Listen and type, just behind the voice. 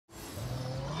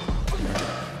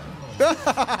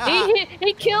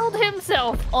He killed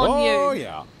himself on you. Oh,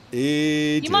 yeah.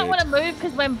 You might want to move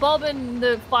because when Bob and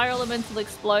the fire elemental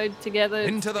explode together...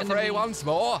 Into the fray once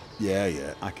more.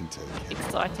 Yeah, I can take it.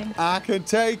 Exciting. I can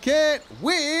take it.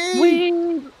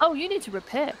 Oh, you need to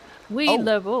repair.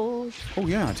 Leveled. Oh,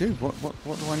 yeah, I do.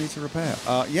 What do I need to repair?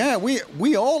 Yeah,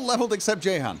 we all leveled except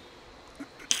Jehan.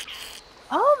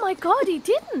 Oh, my God, he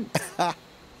didn't.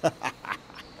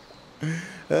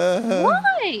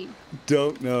 Why?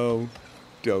 Don't know.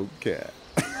 Don't care.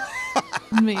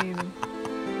 Mean.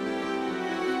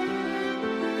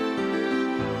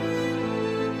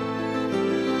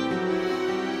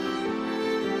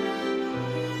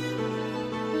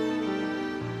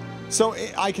 So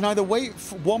I can either wait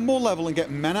for one more level and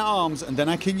get men-at-arms, and then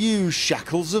I can use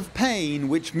Shackles of Pain,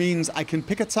 which means I can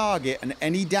pick a target and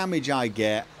any damage I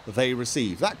get, they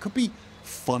receive. That could be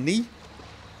funny,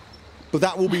 but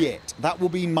that will be it. That will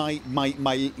be my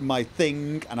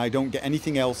thing, and I don't get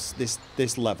anything else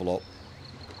this level up.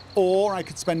 Or I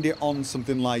could spend it on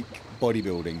something like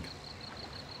bodybuilding.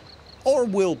 Or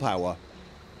willpower.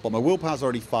 But my willpower's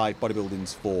already 5,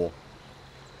 bodybuilding's 4.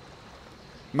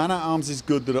 Man-at-arms is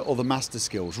good at other master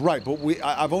skills. Right, but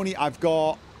I've already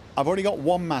got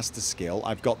one master skill.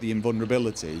 I've got the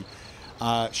invulnerability.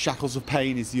 Shackles of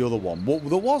Pain is the other one. Well,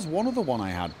 there was one other one I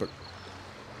had, but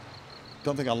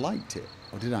don't think I liked it.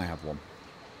 Or did I have one?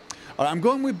 All right, I'm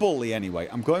going with Bully anyway.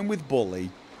 I'm going with Bully.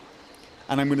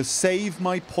 And I'm going to save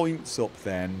my points up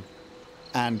then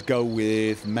and go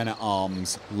with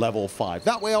Men-at-Arms level 5.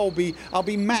 That way I'll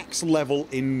be max level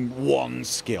in one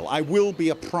skill. I will be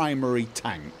a primary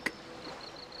tank.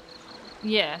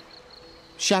 Yeah.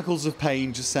 Shackles of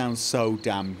Pain just sounds so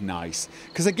damn nice.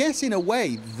 Because I guess in a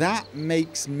way that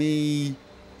makes me...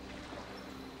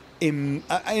 in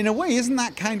a way, isn't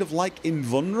that kind of like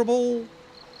invulnerable?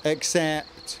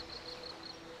 Except...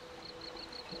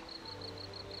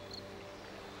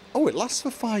 oh, it lasts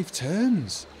for 5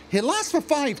 turns. It lasts for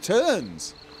 5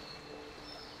 turns.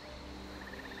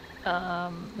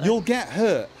 You'll get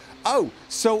hurt. Oh,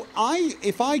 so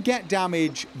if I get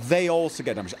damage, they also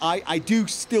get damage. I do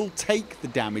still take the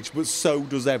damage, but so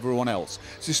does everyone else.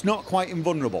 So it's not quite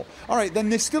invulnerable. All right, then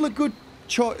there's still a good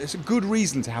choice. It's a good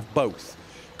reason to have both.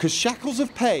 Because Shackles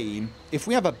of Pain, if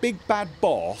we have a big bad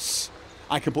boss,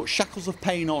 I can put Shackles of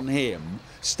Pain on him,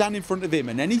 stand in front of him,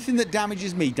 and anything that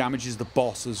damages me damages the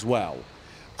boss as well.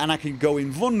 And I can go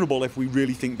invulnerable if we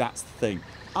really think that's the thing.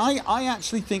 I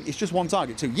actually think it's just one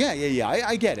target too. Yeah,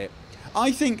 I get it.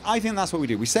 I think that's what we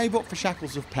do. We save up for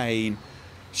Shackles of Pain.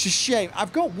 It's a shame.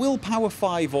 I've got Willpower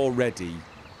 5 already.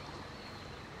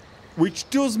 Which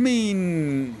does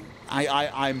mean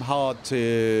I'm hard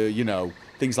to, you know,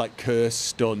 things like Curse,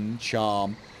 Stun,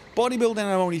 Charm. Bodybuilding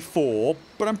I'm only 4,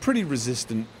 but I'm pretty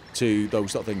resistant to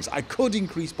those sort of things. I could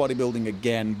increase bodybuilding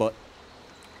again, but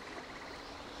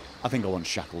I think I want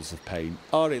Shackles of Pain.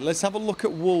 All right, let's have a look at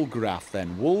Woolgraf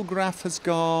then. Woolgraf has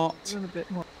got... a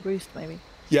bit more boost, maybe.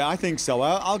 Yeah, I think so.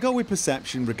 I'll go with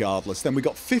Perception regardless. Then we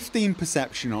got 15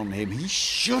 Perception on him. He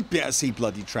should be able to see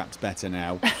bloody traps better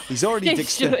now. He's already...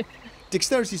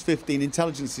 Dexterity's 15,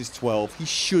 Intelligence is 12. He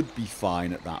should be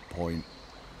fine at that point.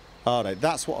 All right,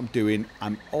 that's what I'm doing.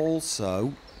 I'm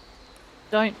also...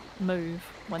 don't move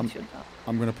once you're done.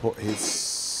 I'm going to put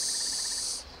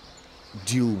his...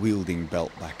 dual wielding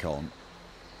belt back on.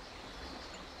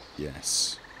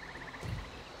 Yes.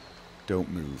 Don't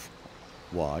move.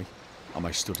 Why? Am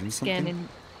I stood in something? Scan in.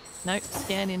 Nope,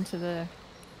 scan into the...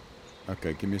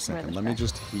 okay, give me a second. Let me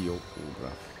just heal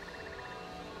Woolgraf.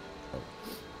 Oh.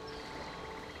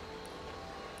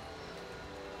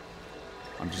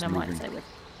 I'm just moving. I might say with...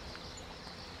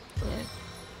 yeah,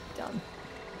 done.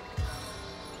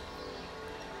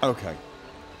 Okay.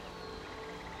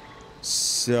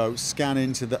 So, scan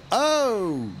into the...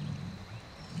 oh!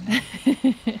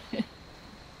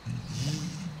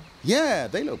 Yeah,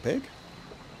 they look big.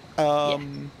 Yeah.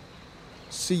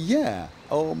 So, yeah.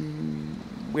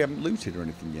 We haven't looted or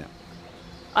anything yet.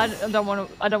 I don't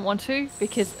want to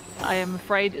because I am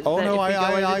afraid. Oh that no, if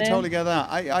we go I totally get that.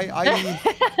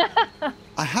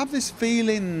 I have this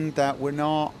feeling that we're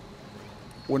not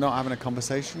having a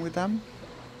conversation with them.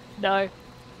 No.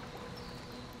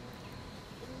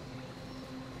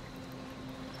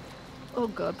 Oh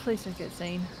god, please don't get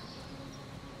seen.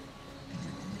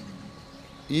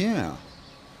 Yeah.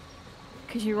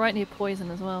 Because you're right near poison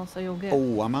as well, so you'll get...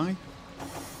 oh, am I?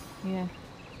 yeah.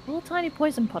 A little tiny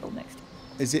poison puddle next to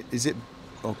you. Is it...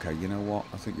 okay, you know what?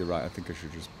 I think you're right. I think I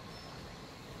should just...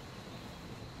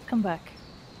 come back.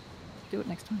 Do it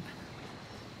next time.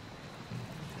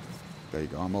 there you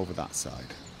go. I'm over that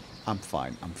side. I'm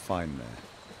fine. I'm fine there.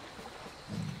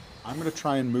 I'm going to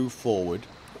try and move forward.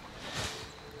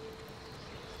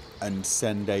 and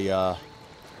send an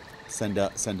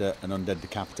undead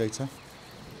decapitator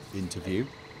into view.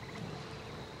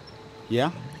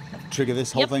 Yeah? Trigger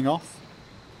this whole thing off?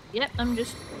 Yep, I'm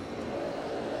just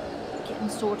getting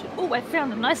sorted. Oh, I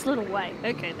found a nice little way.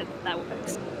 Okay, that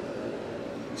works.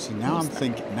 See, now I'm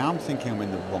thinking I'm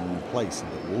in the wrong place,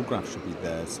 and the wall graph should be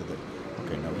there, so that.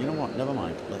 Okay, no, you know what? Never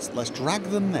mind. Let's drag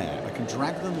them there. I can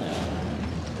drag them there.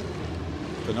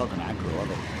 They're not going to aggro, are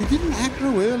they? They didn't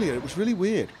aggro earlier. It was really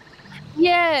weird.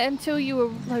 Yeah, until you were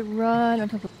like right on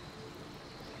top of.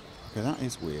 Okay, that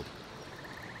is weird.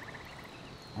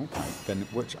 Okay, then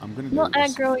which I'm going to do. Not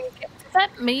aggroing. Does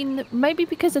that mean that maybe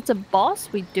because it's a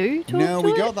boss we do talk No, to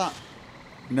we it? got that.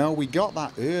 No, we got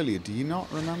that earlier. Do you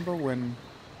not remember when?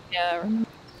 Yeah, I remember.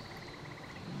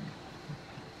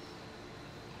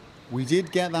 We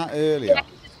did get that earlier.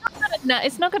 Yeah,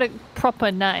 it's not got a proper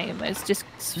name. It's just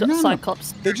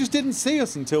Cyclops. They just didn't see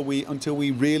us until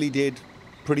we really did,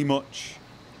 pretty much.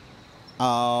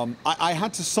 I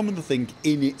had to summon the thing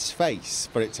in its face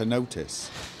for it to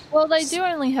notice. Well, they do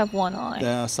only have one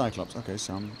eye. Cyclops. Okay,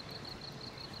 so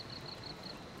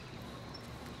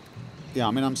yeah,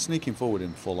 I mean, I'm sneaking forward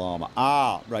in full armor.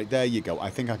 Ah, right, there you go. I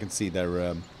think I can see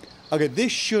their... Okay,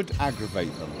 this should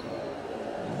aggravate them.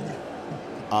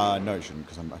 No, it shouldn't,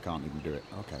 because I can't even do it.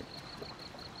 Okay.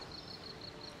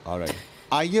 All right.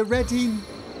 Are you ready?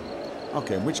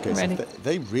 Okay, in which case, if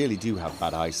they really do have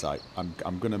bad eyesight, I'm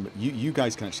gonna... You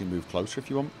guys can actually move closer if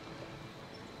you want.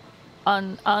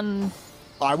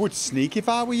 I would sneak if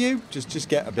I were you. Just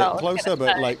get a bit closer,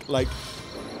 but like...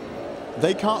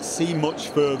 They can't see much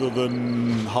further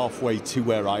than halfway to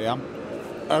where I am.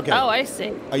 Okay. Oh, I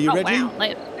see. Are you ready?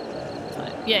 Wow.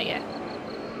 Yeah.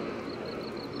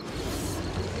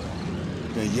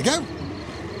 There you go.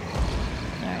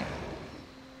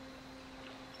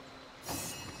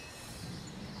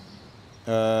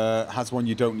 Alright. Has one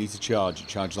you don't need to charge. It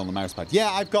charges on the mouse pad.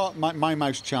 Yeah, I've got my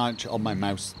mouse charge on my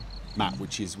mouse mat,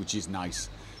 which is nice.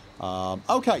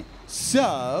 Okay,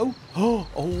 so... Oh,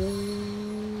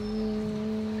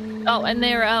 and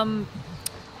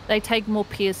they take more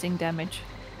piercing damage.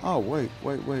 Oh, wait.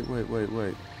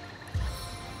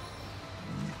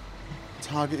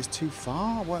 Target is too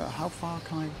far? How far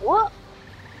can I... What?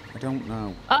 I don't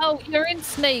know. Oh, you're in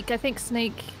Sneak. I think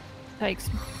Sneak takes...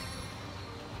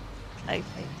 AP.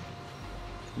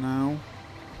 No.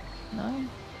 No?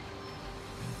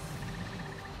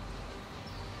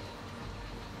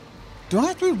 Do I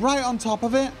have to be right on top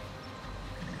of it?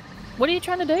 What are you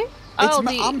trying to do?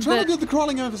 I'm trying to do the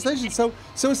crawling infestation. So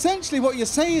essentially what you're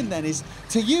saying then is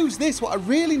to use this, what I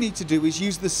really need to do is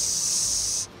use the...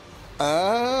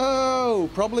 Oh,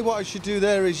 probably what I should do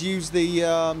there is use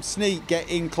the sneak,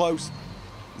 get in close,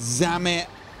 zam it.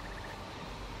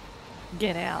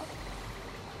 Get out.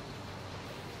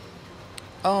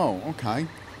 Oh, okay.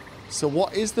 So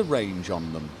what is the range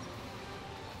on them?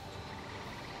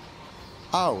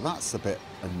 Oh, that's a bit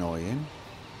annoying.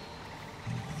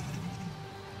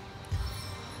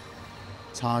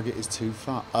 Target is too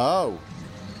far. Oh.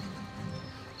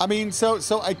 I mean, so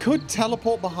I could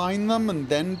teleport behind them and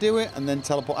then do it, and then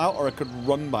teleport out, or I could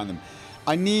run by them.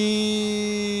 I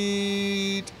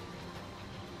need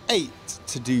 8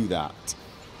 to do that.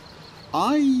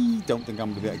 I don't think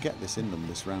I'm going to be able to get this in them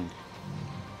this round.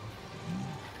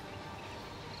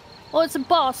 Well, it's a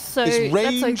boss, so it's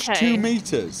range that's okay. 2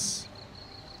 meters.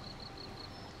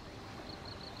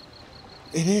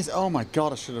 It is. Oh my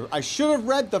god! I should have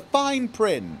read the fine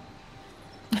print.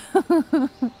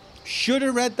 Should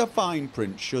have read the fine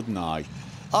print, shouldn't I?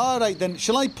 All right then.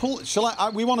 Shall I pull?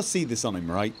 We want to see this on him,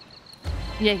 right?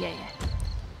 Yeah.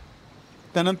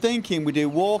 Then I'm thinking we do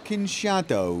walk in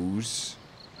shadows.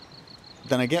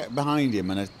 Then I get behind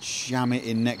him and I jam it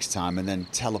in next time, and then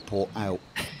teleport out.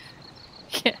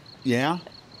 Yeah. Yeah.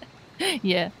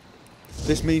 Yeah.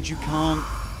 This means you can't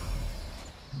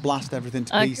blast everything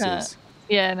to pieces.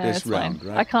 Yeah, no, it's round, fine.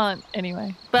 right? I can't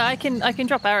anyway. But I can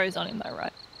drop arrows on him though,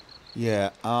 right?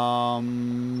 Yeah.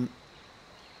 The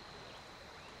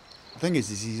thing is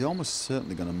he's almost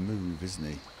certainly going to move, isn't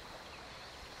he?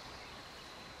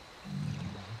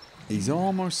 He's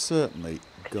almost certainly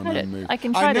going to move. I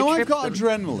can try to trip them.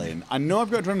 Adrenaline. I know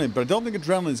I've got adrenaline, but I don't think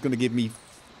adrenaline is going to give me...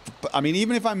 I mean,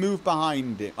 even if I move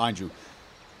behind it... Mind you,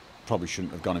 probably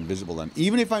shouldn't have gone invisible then.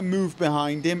 Even if I move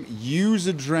behind him, use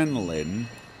adrenaline...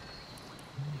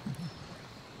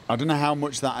 I don't know how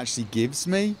much that actually gives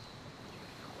me.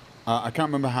 I can't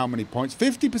remember how many points.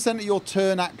 50% of your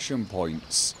turn action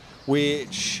points,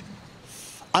 which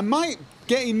I might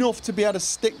get enough to be able to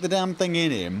stick the damn thing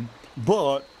in him,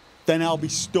 but then I'll be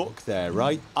stuck there,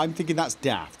 right? I'm thinking that's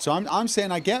daft. So I'm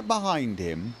saying I get behind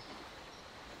him.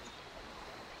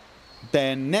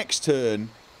 Then next turn,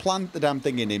 plant the damn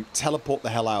thing in him, teleport the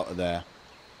hell out of there.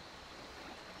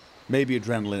 Maybe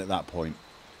adrenaline at that point.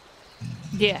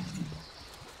 Yeah.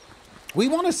 We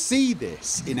want to see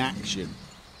this in action.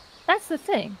 That's the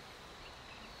thing.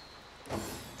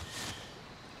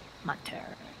 My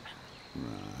turn.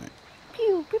 Right.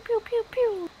 Pew, pew, pew, pew,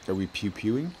 pew. Are we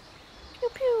pew-pewing? Pew,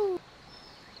 pew.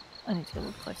 I need to get a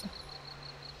little closer.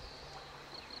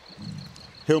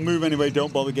 He'll move anyway,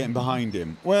 don't bother getting behind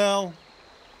him. Well,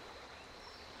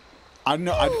 I don't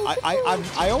know.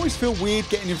 I always feel weird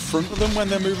getting in front of them when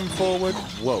they're moving forward.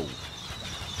 Whoa.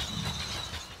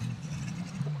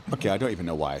 Okay, I don't even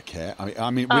know why I care.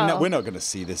 I mean, we're not going to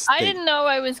see this thing. I didn't know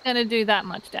I was going to do that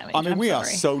much damage. I mean, we sorry. are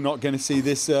so not going to see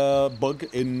this bug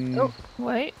in... Oh,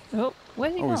 wait. Oh,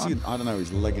 where's he going? Is he, I don't know,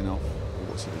 he's legging off.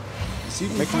 What's he doing? Is he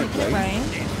making it rain?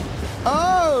 Range.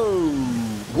 Oh!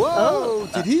 Whoa! Oh,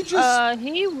 did he just...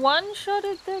 he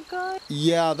one-shotted the guy?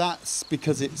 Yeah, that's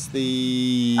because it's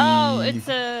the... Oh, it's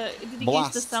a... Did he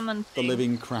blast use the summon thing? the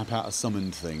living crap out of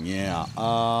summoned thing, yeah.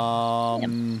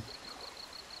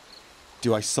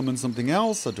 Do I summon something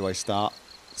else, or do I start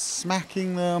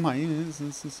smacking them? I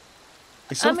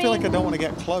sort of feel like I don't want to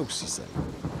get close, you see.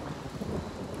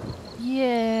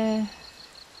 Yeah.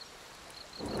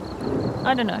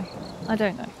 I don't know.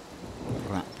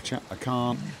 Rapture, I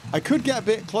can't. I could get a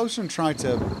bit closer and try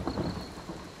to...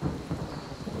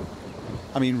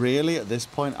 I mean, really, at this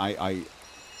point, I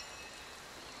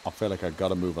feel like I've got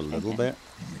to move a little bit.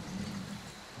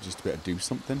 Just to be able to do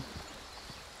something.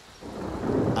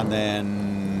 And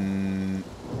then,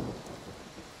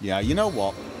 yeah, you know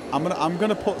what? I'm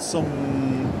gonna put some.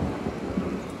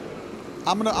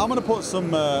 I'm gonna put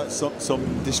some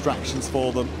distractions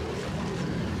for them.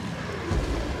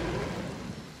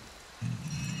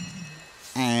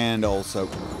 And also,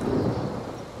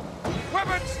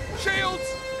 Weapons, shields,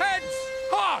 heads,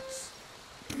 hearts.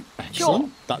 excellent.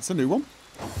 Sure. That's a new one.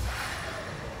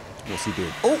 What's he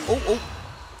doing?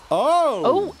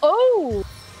 Oh!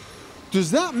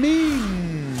 Does that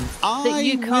mean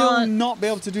I will not be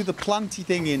able to do the planty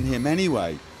thing in him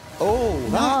anyway? Oh,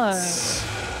 that's...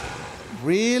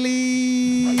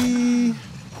 Really?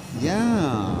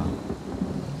 Yeah.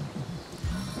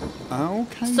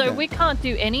 Okay. So then. we can't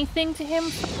do anything to him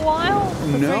for a while?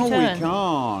 No, we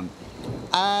can't.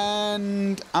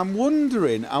 And I'm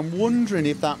wondering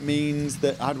if that means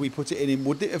that had we put it in him,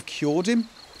 would it have cured him?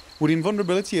 Would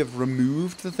invulnerability have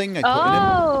removed the thing I put in him?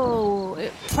 Oh,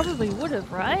 it probably would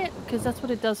have, right? Because that's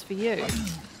what it does for you.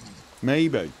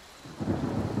 Maybe.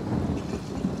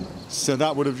 So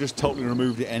that would have just totally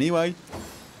removed it anyway.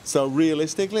 So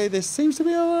realistically, this seems to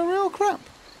be a real crap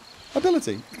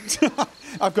ability.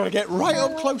 I've got to get right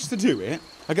up close to do it.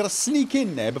 I've got to sneak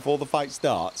in there before the fight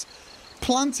starts,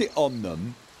 plant it on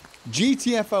them,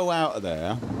 GTFO out of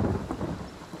there.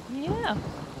 Yeah.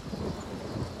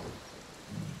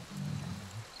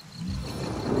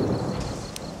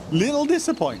 Little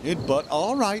disappointed, but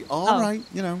all right, right,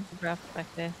 you know. Draft back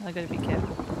there. I got to be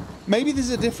careful. Maybe there's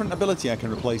a different ability I can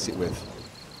replace it with.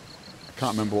 I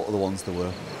can't remember what other ones there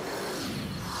were.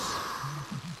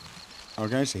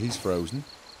 Okay, so he's frozen.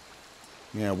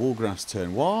 Yeah, Woolgraph's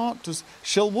turn. What does...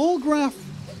 Shall Woolgraph...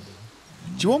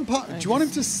 Do you want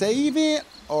him to save it,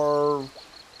 or...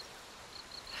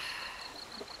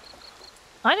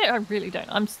 I really don't.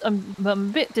 I'm a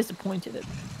bit disappointed at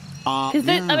because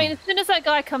yeah. I mean, as soon as that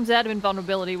guy comes out of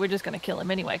invulnerability, we're just going to kill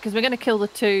him anyway. Because we're going to kill the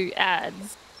 2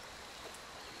 ads.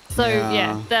 So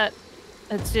yeah, that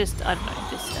it's just I don't know,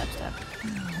 just stab.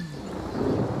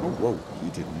 Oh whoa! He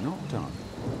did not die.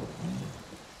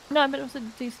 No, but it was a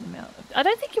decent amount. I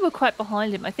don't think you were quite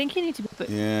behind him. I think you need to be put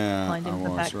behind him for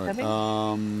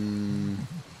backstabbing. Right.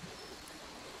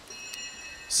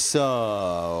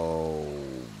 So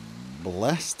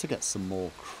blessed to get some more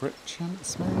crit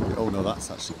chance, maybe? Oh no, that's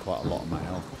actually quite a lot of my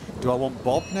health. Do I want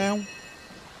Bob now?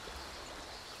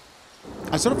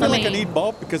 I sort of feel like I need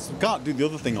Bob because we can't do the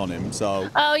other thing on him, so...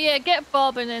 Oh yeah, get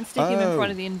Bob and then stick him in front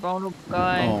of the invulnerable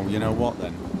guy. Oh, you know what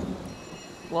then?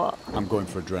 What? I'm going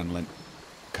for adrenaline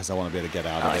because I want to be able to get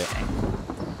out of it.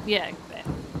 Yeah, fair.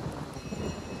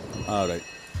 All right.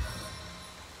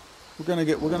 We're gonna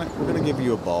give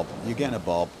you a Bob. You're getting a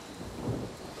Bob.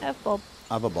 Have Bob.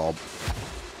 Have a Bob.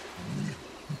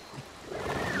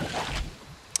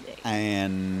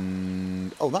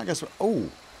 And oh, that guy's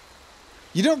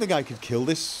you don't think I could kill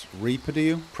this Reaper, do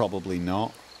you? Probably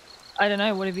not. I don't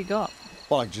know. What have you got?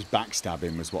 Well, I could just backstab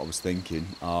him was what I was thinking.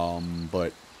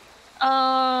 But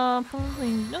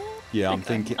probably not. yeah, I'm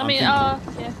thinking. Yeah.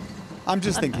 I'm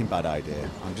just thinking bad idea.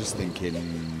 I'm just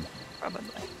thinking. Probably.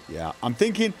 Yeah, I'm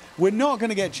thinking we're not going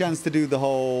to get a chance to do the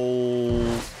whole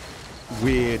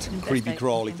weird, creepy,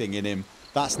 crawly thing in him.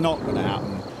 That's not going to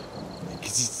happen.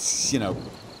 Because, you know,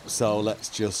 so let's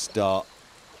just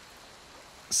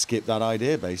skip that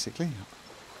idea, basically.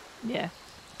 Yeah.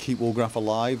 Keep Wolgraf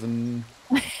alive and...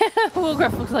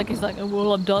 Wolgraf looks like he's like, oh,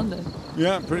 well, I'm done then.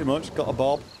 Yeah, pretty much. Got a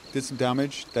bob. Did some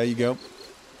damage. There you go.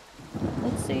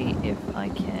 Let's see if I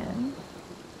can.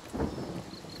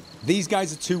 These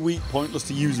guys are too weak, pointless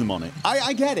to use them on it.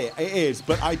 I get it, it is,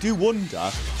 but I do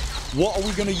wonder, what are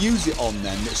we going to use it on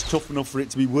then that's tough enough for it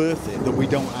to be worth it that we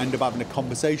don't end up having a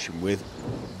conversation with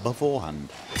beforehand?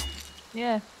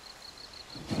 Yeah.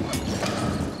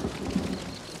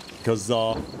 Because,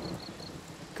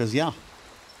 yeah.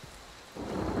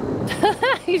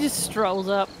 He just strolls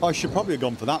up. Oh, I should probably have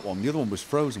gone for that one. The other one was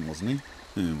frozen, wasn't he?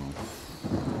 Oh, well.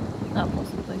 Oh,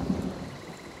 possibly.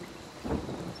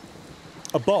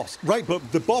 A boss. Right,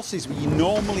 but the boss is you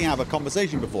normally have a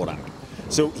conversation beforehand.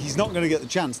 So he's not going to get the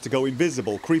chance to go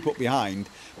invisible, creep up behind,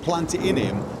 plant it in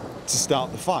him to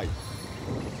start the fight.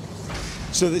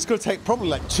 So it's going to take probably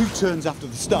like 2 turns after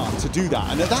the start to do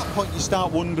that. And at that point you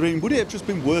start wondering, would it have just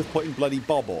been worth putting bloody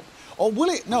Bob up? Or will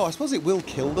it? No, I suppose it will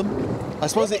kill them. I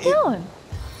suppose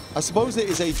I suppose it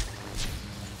is a...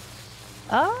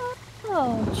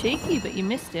 Oh, cheeky, but you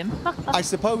missed him. I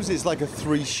suppose it's like a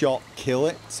 3-shot kill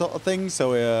it sort of thing,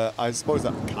 so I suppose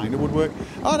that kind of would work.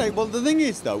 Alright, well the thing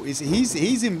is though, is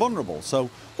he's invulnerable, so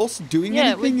us doing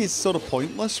anything is sort of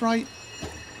pointless, right?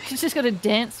 He's just got to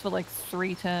dance for like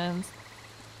 3 turns.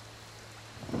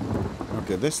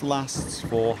 Okay, this lasts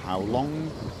for how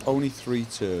long? Only 3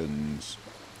 turns.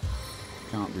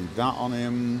 Can't do that on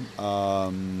him.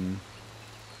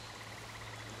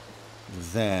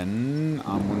 Then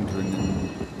I'm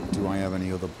wondering, do I have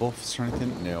any other buffs or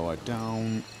anything? No, I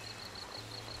don't.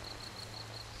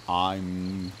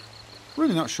 I'm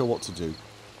really not sure what to do.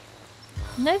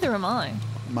 Neither am I.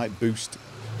 Might boost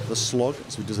the slug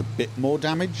so he does a bit more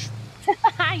damage.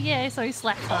 Yeah, so he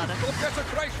slaps harder.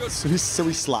 So he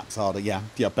slaps harder, yeah,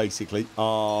 basically.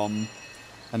 And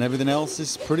everything else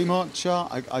is pretty much,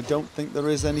 I don't think there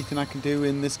is anything I can do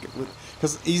in this,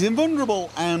 because he's invulnerable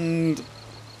and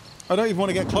I don't even want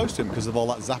to get close to him because of all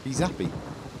that zappy.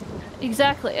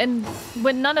 Exactly, and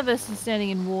when none of us is standing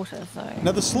in water, so...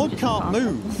 Now the slug can't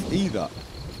move either.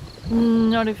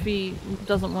 Not if he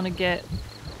doesn't want to get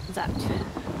zapped.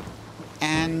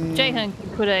 And... Jahan can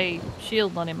put a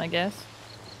shield on him, I guess.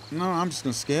 No, I'm just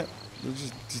going to skip.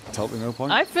 There's just totally no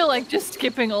point. I feel like just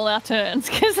skipping all our turns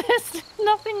because there's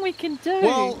nothing we can do.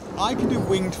 Well, I can do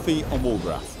winged feet on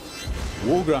Wolgraf.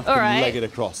 Wolgraf can leg it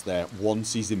across there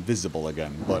once he's invisible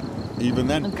again, but even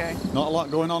then, not a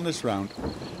lot going on this round.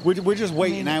 We're just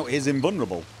waiting out his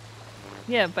invulnerable.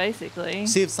 Yeah, basically.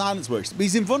 See if silence works. But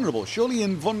he's invulnerable. Surely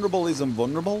invulnerable is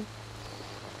invulnerable?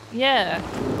 Yeah.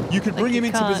 You could bring him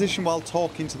into position while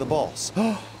talking to the boss.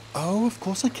 Oh, of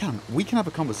course I can. We can have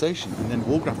a conversation and then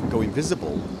Wolgraf can go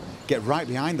invisible, get right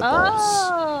behind the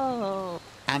boss.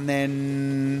 And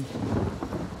then...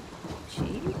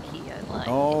 Cheeky, I like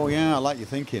Oh, yeah, I like your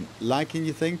thinking. Liking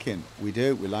your thinking. We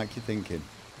do. We like your thinking.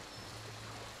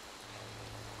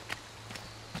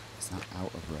 Is that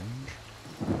out of range?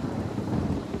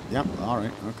 Yep,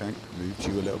 alright, okay. Moved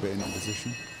you a little bit into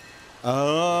position.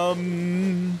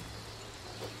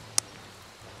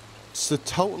 So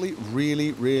totally,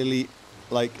 really,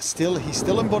 like, he's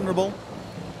still invulnerable.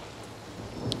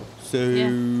 So,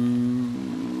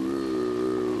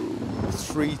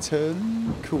 3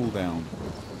 turn cooldown.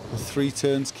 The 3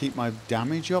 turns keep my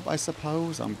damage up, I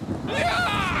suppose.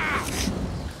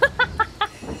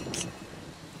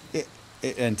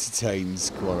 It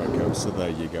entertains Quorico, so there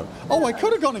you go. Oh, I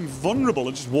could have gone invulnerable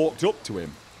and just walked up to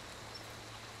him.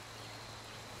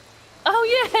 Oh,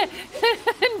 yeah!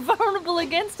 Invulnerable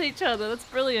against each other. That's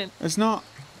brilliant. It's not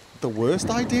the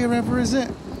worst idea ever, is it?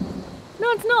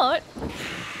 No, it's not.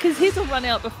 Because his will run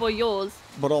out before yours.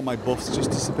 But all my buffs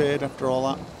just disappeared after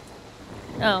all that.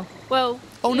 Oh, well...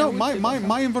 Oh, no,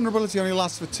 my invulnerability only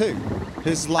lasts for 2.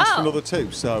 His lasts for another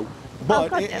 2, so...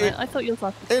 But I thought yours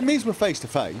lasted for 2. It means we're face to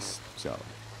face, so...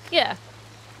 Yeah.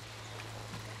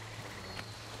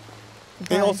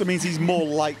 It also means he's more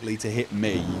likely to hit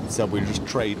me, so we just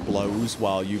trade blows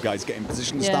while you guys get in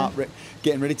position to start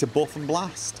getting ready to buff and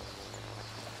blast.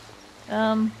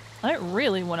 I don't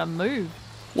really want to move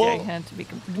Jahan, to be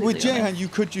completely with Jahan, honest. you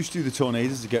could just do the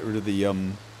tornadoes to get rid of the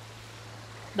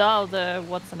the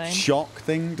what's the name? Shock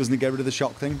thing. Doesn't it get rid of the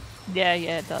shock thing? Yeah,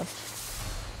 it does.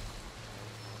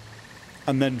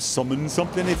 And then summon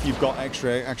something if you've got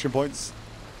extra action points.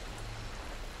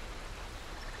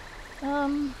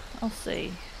 I'll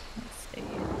see. Let's see.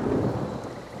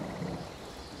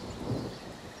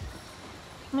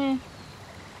 Meh.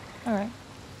 Alright.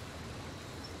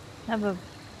 have a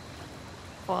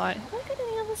fight. Have I got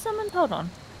any other summons? Hold on.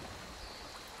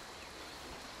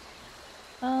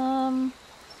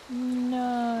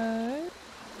 No.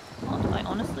 I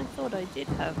honestly thought I did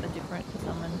have a different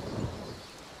summon.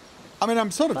 I mean,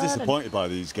 I'm sort of disappointed by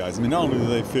these guys. I mean, not only do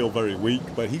they feel very weak,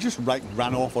 but he just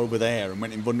ran off over there and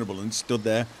went invulnerable and stood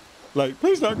there like,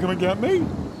 please don't come and get me.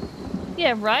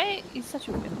 Yeah, right? He's such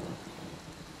a wimp.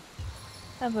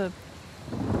 Have a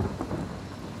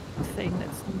thing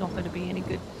that's not going to be any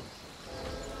good.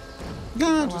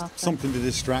 Nah, just something to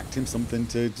distract him, something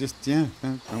to just, yeah,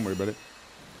 no, don't worry about it.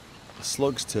 The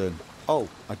slug's turn. Oh,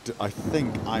 I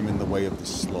think I'm in the way of the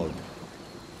slug.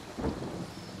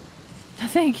 I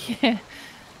think, yeah.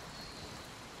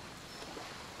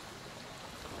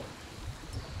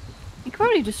 You can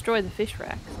probably destroy the fish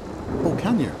racks. Oh,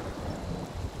 can you?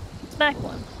 Smack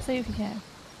one. See if you can.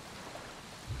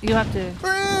 You have to...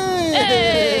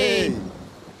 Hey!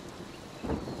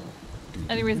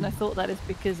 Only reason I thought that is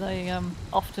because I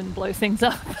often blow things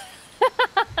up.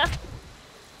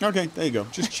 Okay, there you go.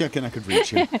 Just checking I could reach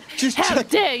him. How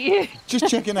dare you! Just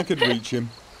checking I could reach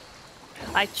him.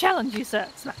 I challenge you, sir.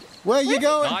 Smack. Where are you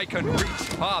going? I can reach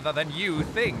farther than you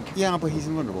think. Yeah, but he's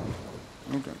invulnerable.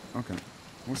 Okay.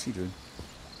 What's he doing?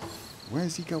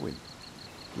 Where's he going?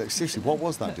 Like, seriously, what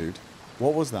was that, dude?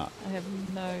 What was that? I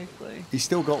have no clue. He's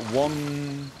still got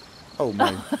one... Oh,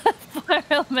 my... Fire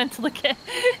elemental again.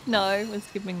 No, we're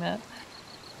skipping that.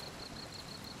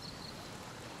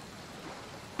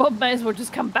 Bob may as well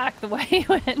just come back the way he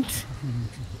went.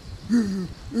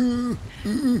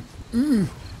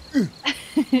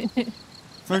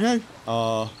 Okay.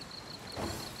 Oh,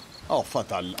 fuck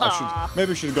that.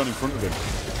 Maybe I should have gone in front of him.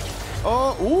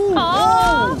 Oh, ooh,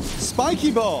 oh,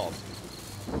 spiky Bob.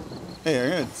 Hey, I'm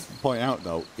going to point out,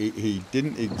 though, he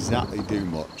didn't exactly do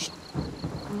much.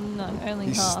 No, only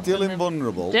He's half. still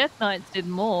invulnerable. Death Knights did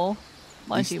more.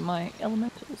 Mind you, my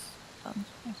elementals.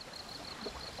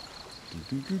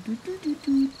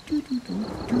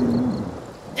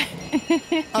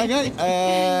 Okay,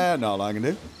 not all I can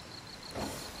do.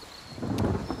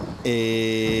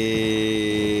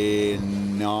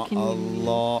 Not a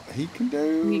lot he can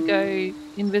do. Can you go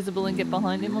invisible and get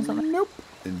behind him or something? Nope.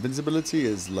 Invincibility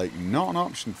is like not an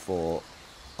option for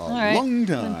a right, long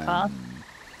time.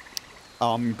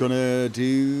 I'm gonna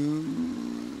do...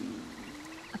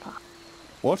 A pass.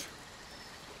 What?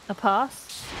 A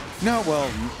pass? No, well,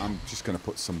 I'm just gonna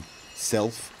put some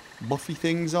self-buffy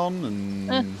things on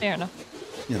and... fair enough.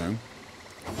 You know.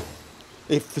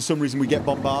 If for some reason we get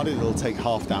bombarded, it'll take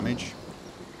half damage.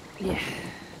 Yeah.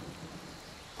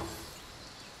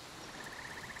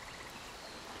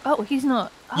 Oh, he's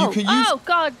not. Oh, oh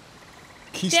God.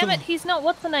 Damn it, he's not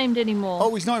what's the named anymore.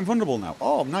 Oh, he's not invulnerable now.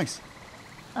 Oh, nice.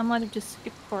 I might have just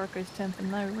skipped Koriko's turn for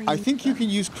no reason. I think you can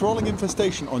use Crawling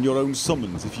Infestation on your own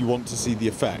summons if you want to see the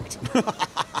effect.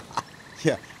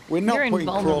 Yeah, we're not putting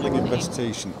Crawling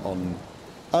Infestation on.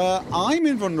 I'm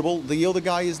invulnerable, the other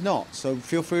guy is not, so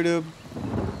feel free to...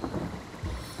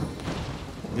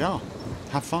 Yeah,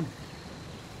 have fun.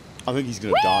 I think he's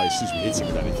going to die as soon as we hit him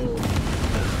with anything.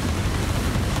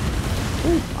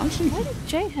 Ooh, actually... Why did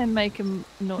Jahan make him...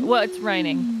 Well, it's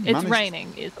raining. It's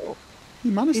raining is all. He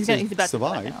managed to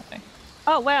survive. Now,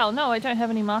 oh, wow. No, I don't have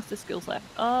any master skills left.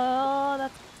 Oh,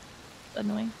 that's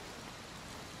annoying.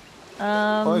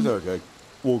 Oh, it's okay.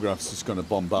 Wargraph's just going to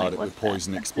bombard it with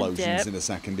poison explosions in a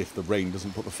second if the rain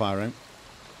doesn't put the fire out.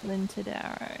 Linted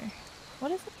arrow.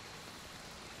 What is it?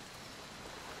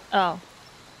 Oh.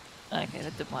 Okay,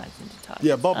 that divides into types.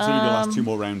 Yeah, Bob's only going to last 2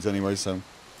 more rounds anyway, so...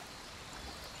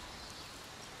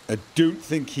 I don't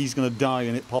think he's going to die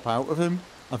and it pop out of him.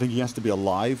 I think he has to be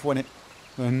alive when it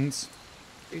ends.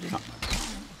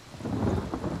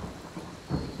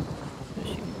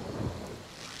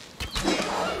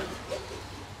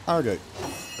 Okay,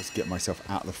 let's get myself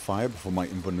out of the fire before my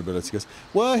invulnerability goes.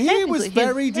 Well, he was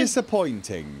very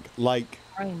disappointing. Like,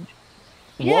 range.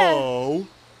 Whoa.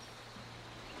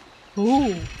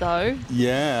 Ooh, though.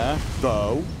 Yeah,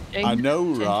 though. I know,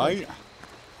 right?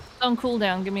 On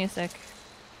cooldown, give me a sec.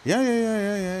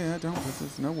 Yeah. Don't.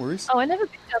 There's no worries. Oh, I never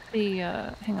picked up the.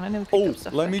 Hang on, I never picked up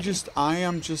stuff. Let me just. I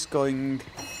am just going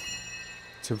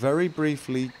to very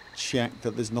briefly check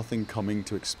that there's nothing coming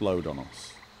to explode on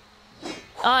us.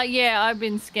 Yeah, I've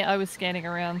been I was scanning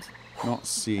around. Not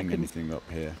seeing anything up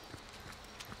here.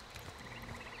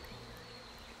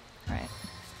 Right.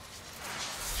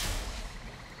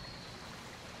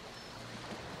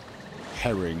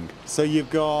 Herring. So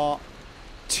you've got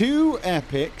 2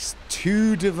 epics,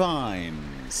 2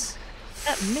 divines.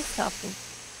 That missed up.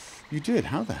 You did?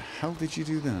 How the hell did you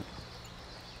do that?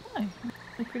 Oh,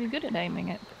 I'm pretty good at aiming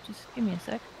it, but just give me a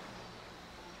sec.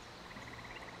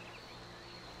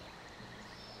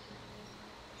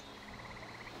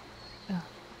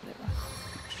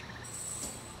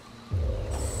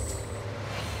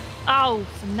 Oh,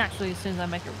 so naturally, as soon as I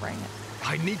make it rain.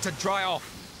 I need to dry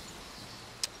off.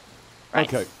 Right.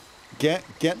 Okay.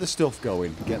 Get the stuff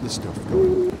going. Get the stuff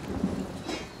going.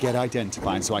 Get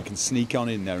identifying so I can sneak on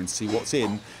in there and see what's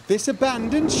in this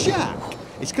abandoned shack.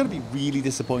 It's going to be really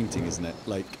disappointing, isn't it?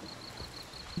 Like...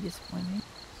 Disappointing.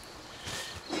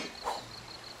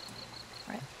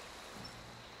 Right.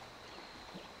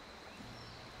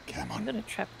 Come on. I'm going to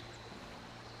trap...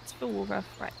 It's for Wolfruff.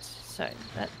 Right. So,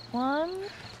 that one...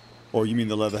 Oh, you mean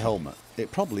the leather helmet?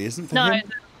 It probably isn't for no,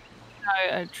 him.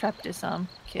 No, a trap disarm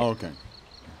kit. Oh, okay.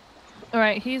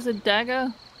 Alright, here's a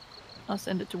dagger. I'll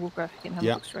send it to Wolfruff. He can have a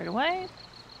look straight away.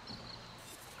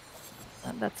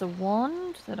 That's a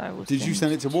wand that I will Did you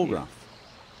send it to Wolfruff?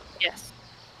 Yes.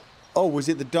 Oh, was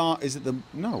it the dart? Is it the...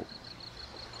 No.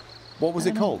 What was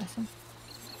it called?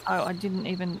 Oh, I didn't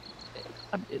even...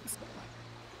 It's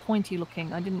pointy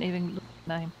looking. I didn't even look at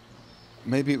the name.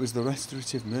 Maybe it was the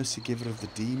Restorative Mercy Giver of the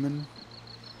Demon.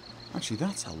 Actually,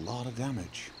 that's a lot of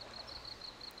damage.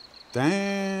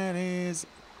 That is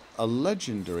a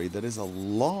legendary. That is a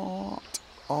lot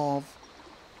of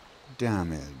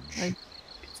damage.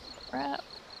 Crap.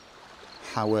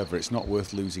 However, it's not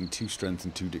worth losing 2 strength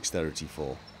and 2 dexterity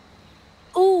for.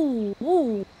 Ooh,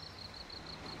 ooh.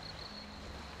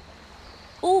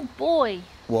 Oh boy.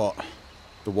 What?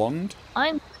 The wand?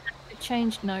 I'm going to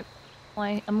change... Nope.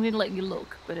 I'm going to let you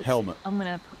look, but it's... Helmet. I'm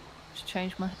going to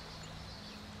change my... Are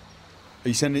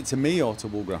you sending it to me or to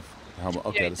Wolfruff? Helmet.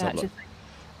 Okay, let's have a look.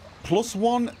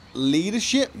 +1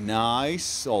 leadership.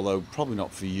 Nice. Although, probably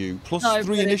not for you.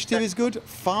 +3 initiative is good.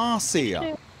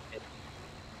 Farseer.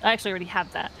 I actually already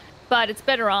have that. But it's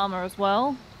better armor as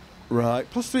well. Right.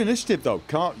 +3 initiative, though.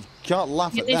 Can't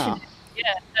laugh at that.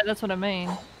 Yeah, that's what I mean.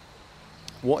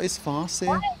 What is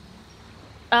Farseer?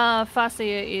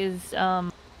 Farseer is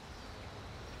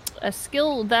a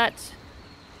skill that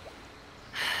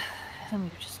let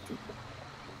me just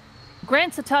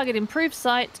grants a target improved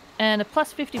sight and a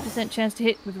plus 50% chance to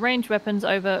hit with ranged weapons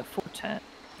over 4 turns.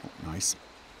 Oh, nice.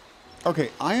 Okay,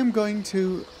 I am going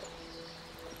to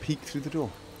peek through the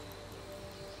door.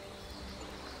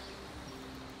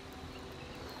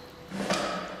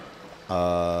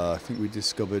 I think we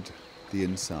discovered the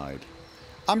inside.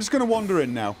 I'm just going to wander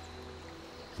in now.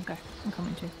 Okay, I'm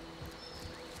coming too.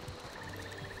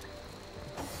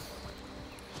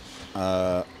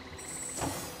 I'm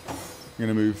going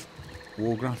to move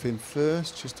Wargraph in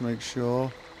first, just to make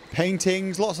sure.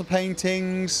 Paintings, lots of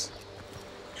paintings.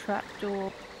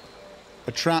 Trapdoor.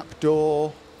 A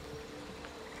trapdoor.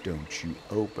 Don't you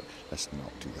open. Let's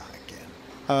not do that again.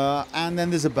 And then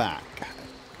there's a back.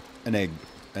 An egg.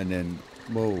 And then,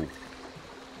 whoa.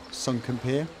 Sunken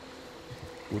pier.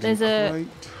 Wooden There's a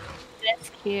crate.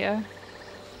 desk here.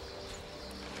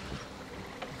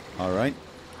 Alright.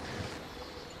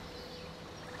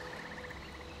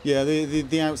 Yeah,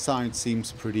 the outside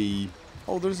seems pretty...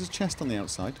 Oh, there's a chest on the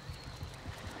outside.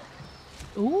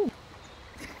 Ooh.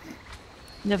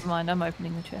 Never mind, I'm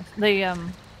opening the chest.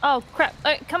 Oh, crap.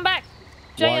 Come back!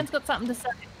 Jayan's got something to say.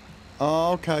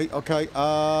 Oh, okay, okay.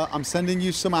 I'm sending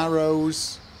you some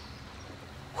arrows.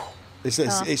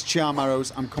 It's charm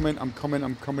arrows. I'm coming.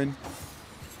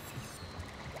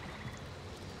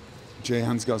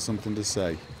 Jayan's got something to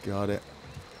say. Got it.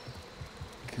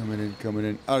 Coming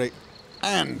in. Alright.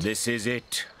 And... This is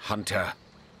it, Hunter.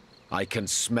 I can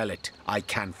smell it. I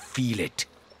can feel it.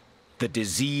 The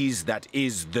disease that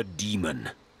is the demon.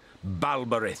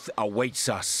 Balberith awaits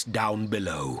us down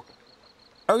below.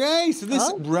 Okay, so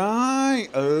this... Right.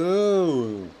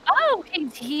 Oh. Oh,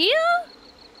 he's here?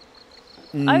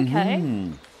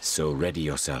 Okay. So ready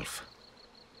yourself.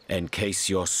 Encase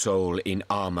your soul in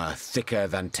armor thicker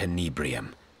than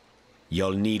tenebrium.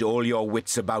 You'll need all your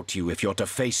wits about you if you're to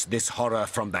face this horror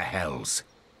from the hells.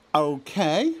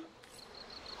 Okay.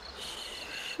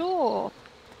 Sure.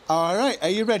 Alright, are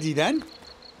you ready then?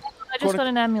 I just got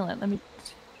an amulet. Let me...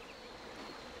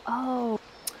 Oh.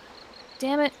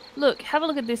 Damn it. Look, have a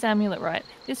look at this amulet, right?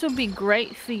 This would be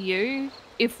great for you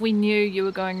if we knew you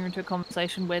were going into a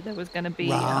conversation where there was going to be...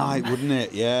 Right, wouldn't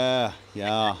it? Yeah,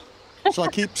 yeah. Shall I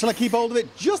keep hold of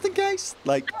it just in case?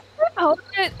 Like... Hold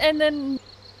it and then...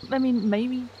 I mean,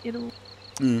 maybe it'll...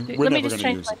 Let me just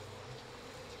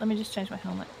change my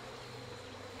helmet.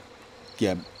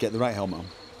 Yeah, get the right helmet on.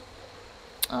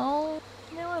 Oh,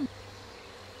 no, I'm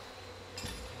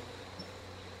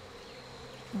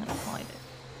gonna hide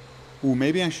it. Ooh,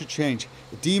 maybe I should change.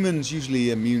 The demon's usually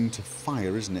immune to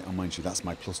fire, isn't it? Oh, mind you, that's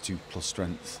my +2 plus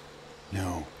strength.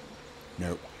 No,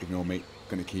 ignore me.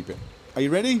 Gonna keep it. Are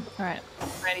you ready? All right,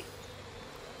 ready.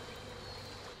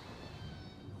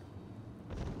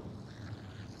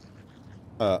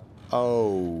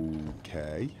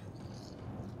 Okay.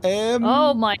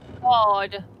 Oh my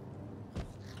god.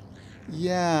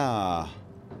 Yeah.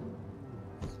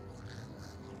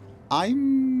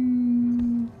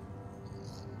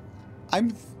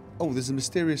 Oh, there's a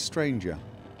mysterious stranger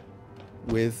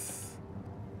with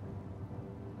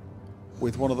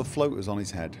one of the floaters on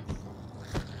his head.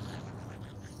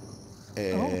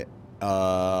 Okay.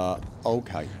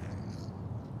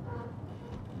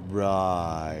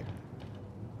 Right.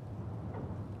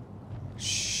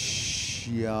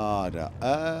 Shiada.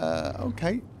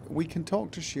 Okay. We can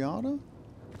talk to Shiada?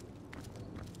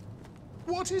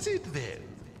 What is it then?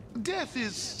 Death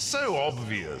is so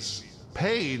obvious.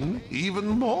 Pain even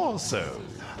more so.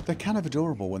 They're kind of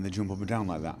adorable when they jump up and down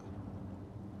like that.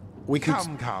 We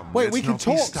can Come. Wait, we let's can not be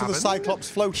talk to the stubborn. Cyclops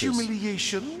floaters.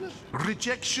 Humiliation,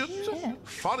 rejection,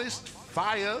 forest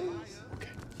fires.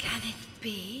 Can it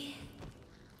be?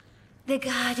 The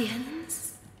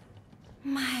Guardians?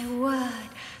 My word,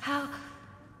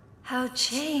 how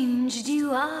changed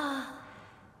you are.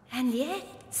 And yet,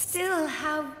 still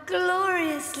how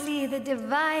gloriously the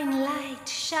divine light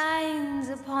shines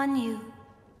upon you.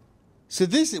 So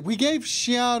we gave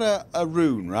Shiada a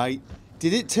rune, right?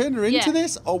 Did it turn her into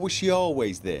this, or was she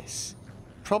always this?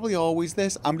 Probably always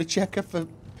this. I'm going to check her for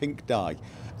pink dye.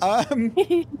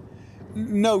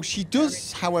 No, she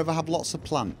does, however, have lots of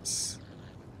plants.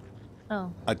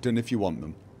 Oh. I don't know if you want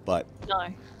them, but... No.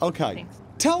 Okay. Thanks.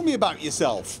 Tell me about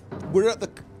yourself. We're at the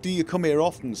do you come here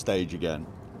often stage again.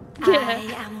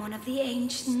 I am one of the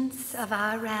ancients of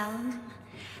our realm,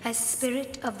 a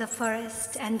spirit of the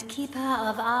forest and keeper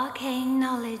of arcane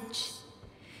knowledge.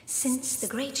 Since the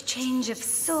great change of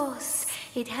source,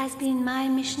 it has been my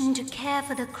mission to care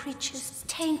for the creatures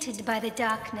tainted by the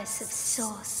darkness of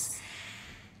source,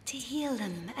 to heal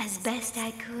them as best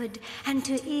I could, and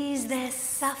to ease their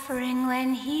suffering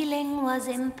when healing was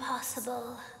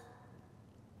impossible.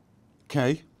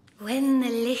 Okay. When the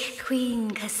Lich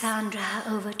Queen Cassandra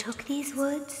overtook these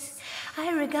woods,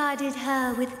 I regarded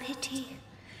her with pity.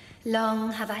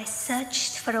 Long have I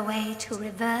searched for a way to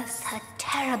reverse her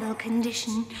terrible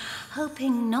condition,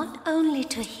 hoping not only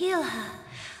to heal her,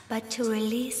 but to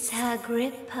release her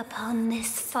grip upon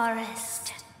this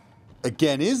forest.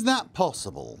 Again, is that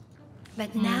possible?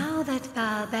 But now that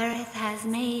Balberith has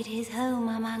made his home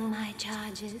among my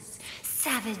charges,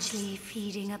 savagely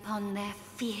feeding upon their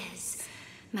fears,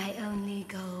 my only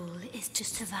goal is to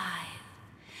survive.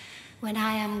 When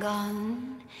I am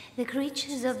gone, the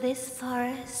creatures of this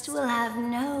forest will have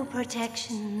no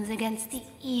protections against the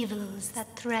evils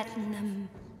that threaten them.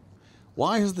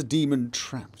 Why has the demon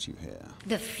trapped you here?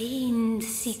 The fiend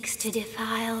seeks to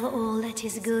defile all that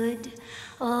is good,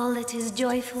 all that is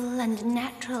joyful and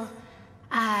natural.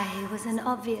 I was an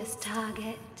obvious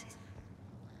target.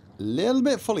 Little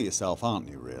bit full of yourself, aren't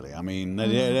you, really? I mean, that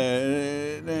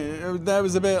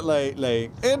was a bit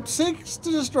late. It seeks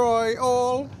to destroy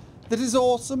all that is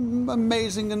awesome,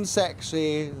 amazing, and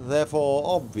sexy. Therefore,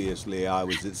 obviously, I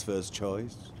was its first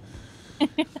choice.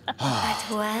 But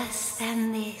worse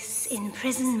than this,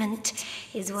 imprisonment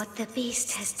is what the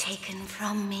beast has taken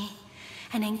from me.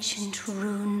 An ancient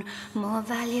rune more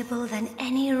valuable than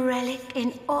any relic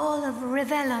in all of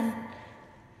Rivellon.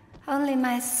 Only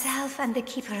myself and the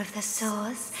Keeper of the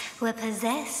Source were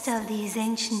possessed of these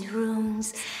ancient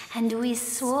runes, and we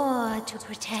swore to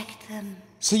protect them.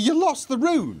 So you lost the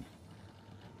rune?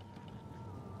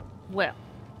 Well.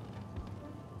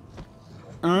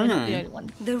 We're not the only one.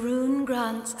 The rune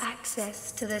grants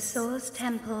access to the Source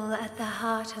Temple at the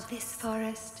heart of this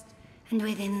forest, and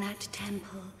within that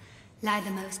temple lie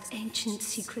the most ancient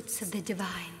secrets of the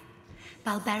divine.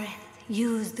 Balberith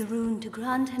used the rune to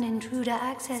grant an intruder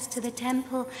access to the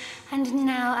temple, and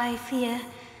now I fear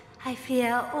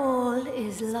all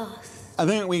is lost. I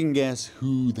think we can guess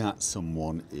who that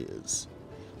someone is.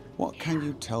 What can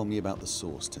you tell me about the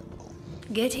Source Temple?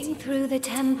 Getting through the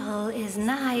temple is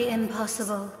nigh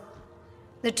impossible.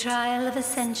 The trial of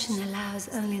ascension allows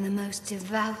only the most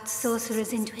devout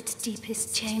sorcerers into its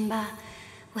deepest chamber,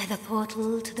 where the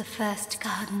portal to the first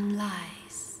garden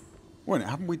lies. Wait,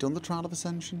 haven't we done the trial of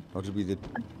ascension? Or did we did?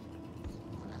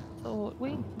 Thought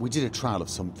we? We did a trial of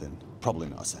something. Probably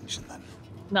not ascension then.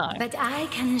 No. But I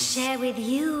can share with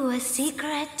you a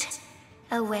secret.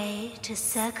 A way to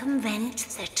circumvent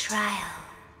the trial.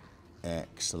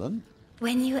 Excellent.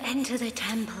 When you enter the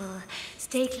temple,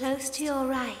 stay close to your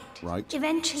right. Right.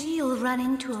 Eventually you'll run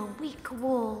into a weak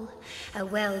wall. A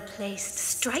well-placed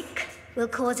strike will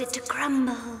cause it to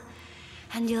crumble,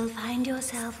 and you'll find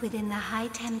yourself within the High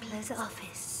Templar's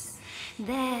office.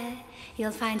 There,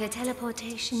 you'll find a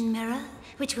teleportation mirror,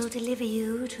 which will deliver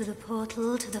you to the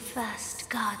portal to the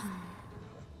first garden.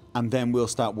 and then we'll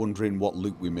start wondering what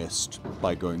loot we missed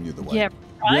by going the other way. Yeah,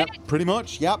 right? Yep, pretty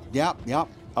much. Yep.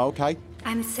 Okay.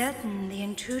 I'm certain the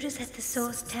intruders at the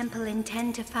Source Temple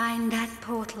intend to find that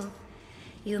portal.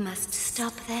 You must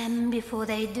stop them before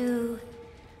they do.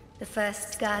 The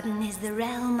first garden is the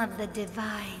realm of the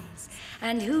divines,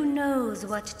 and who knows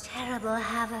what terrible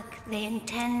havoc they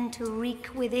intend to wreak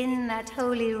within that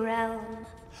holy realm.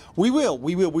 We will,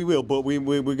 but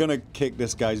we're going to kick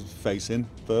this guy's face in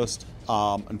first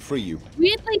and free you.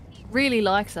 Weirdly, he really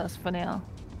likes us for now.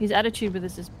 His attitude with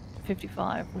us is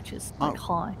 55, which is like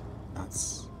high.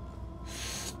 That's...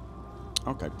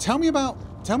 Okay, tell me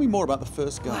more about the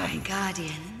first garden. Why,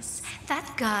 Guardians,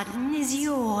 that garden is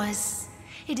yours.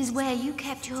 It is where you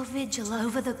kept your vigil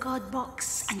over the God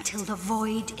Box until the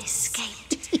void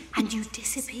escaped and you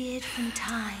disappeared from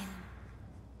time.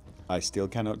 I still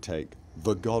cannot take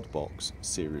the God Box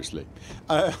seriously.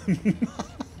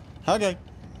 Okay.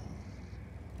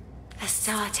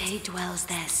 Astarte dwells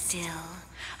there still,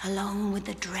 along with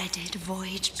the dreaded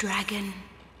Void Dragon.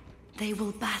 They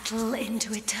will battle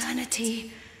into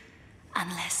eternity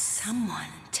unless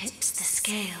someone tips the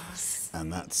scales.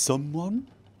 And that someone?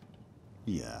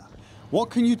 Yeah.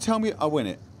 What can you tell me? Oh, win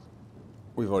it.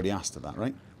 We've already asked her that,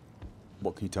 right?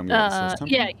 What can you tell me about the Source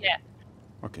Temple? Yeah.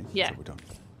 Okay, yeah. so we're done.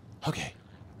 Okay,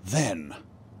 then.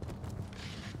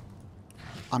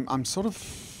 I'm sort of...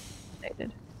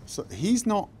 So he's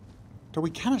not... So we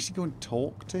can actually go and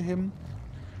talk to him?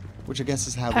 Which I guess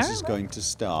is how this is going to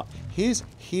start. Here's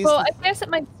well, I guess it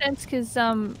makes sense because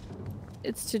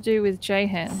it's to do with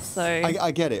Jahan, so... I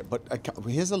get it, but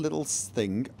here's a little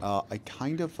thing. I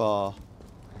kind of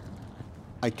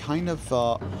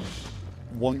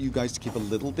want you guys to keep a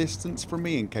little distance from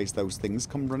me in case those things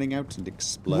come running out and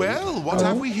explode. Well, what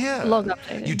have we here? Log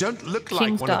updating. You don't look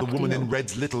like one of the woman in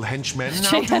red's little henchmen, now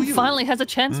Jahan do you? finally has a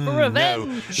chance for revenge.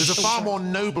 No, there's a far more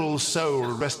noble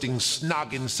soul resting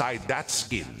snug inside that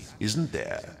skin, isn't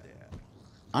there?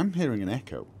 I'm hearing an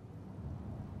echo.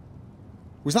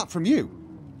 Was that from you?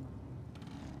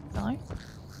 No,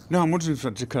 No, I'm wondering if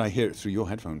could I hear it through your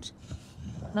headphones?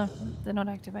 no, they're not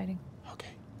activating. Okay.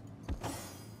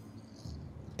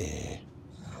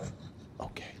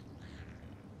 Okay.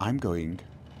 I'm going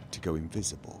to go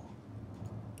invisible.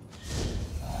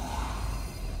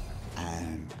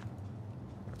 And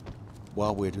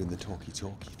while we're doing the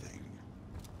talky-talky thing,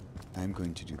 I'm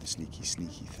going to do the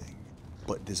sneaky-sneaky thing.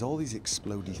 But there's all these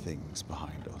explodey things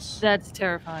behind us. That's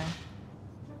terrifying.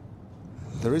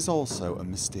 There is also a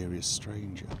mysterious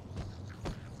stranger.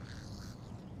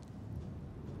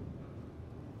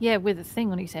 Yeah, with a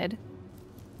thing on his head.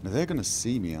 Now they're going to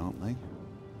see me, aren't they?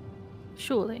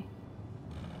 Surely.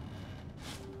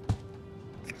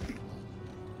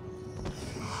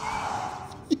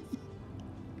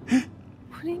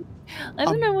 I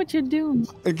don't know what you're doing.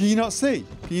 Can you not see?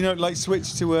 Can you not like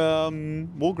switch to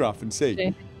Wargraph and see?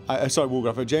 Okay. Sorry,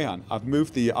 Wargraph, Jahan. I've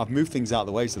moved things out of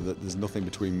the way so that there's nothing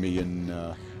between me and.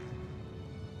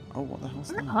 Oh, what the hell's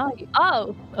that?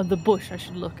 Oh, the bush I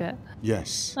should look at.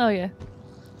 Yes. Oh yeah.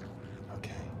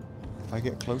 Okay. If I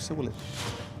get closer, will it?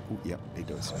 Oh, yep, it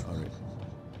does. All right.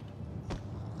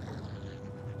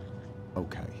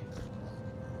 Okay.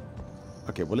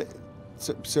 Okay. Well,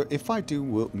 so if I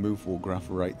do move Wargraph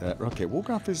right there, okay,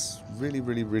 Wargraph is really.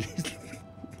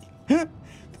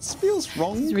 This feels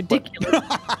wrong. It's ridiculous.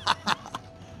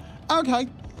 Okay.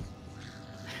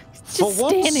 Just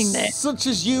standing there. Such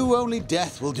as you, only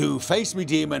death will do. Face me,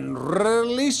 demon.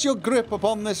 Release your grip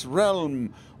upon this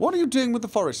realm. What are you doing with the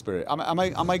forest spirit? Am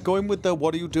I going with the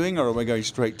what are you doing, or am I going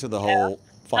straight to the whole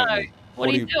fight? No. What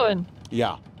are you doing?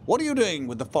 Yeah. What are you doing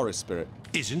with the forest spirit?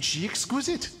 Isn't she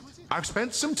exquisite? I've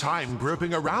spent some time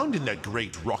groping around in that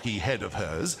great rocky head of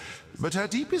hers, but her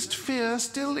deepest fear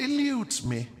still eludes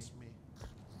me.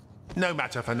 No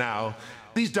matter for now.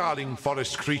 These darling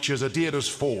forest creatures are dear as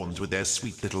fawns with their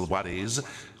sweet little worries.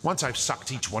 Once I've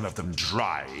sucked each one of them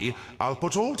dry, I'll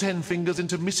put all 10 fingers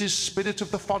into Mrs. Spirit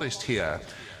of the Forest here.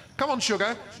 Come on,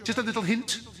 sugar, just a little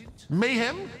hint.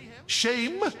 Mayhem?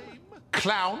 Shame?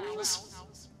 Clowns?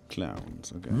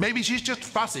 Clowns, okay. Maybe she's just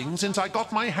fussing since I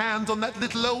got my hands on that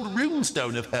little old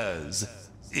runestone of hers.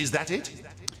 Is that it?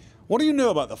 What do you know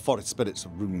about the forest spirit's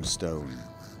runestone?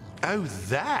 Oh,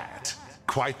 that?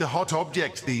 Quite the hot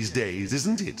object these days,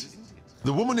 isn't it?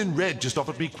 The woman in red just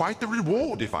offered me quite the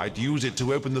reward if I'd use it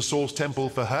to open the Source Temple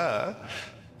for her.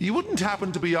 You wouldn't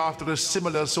happen to be after a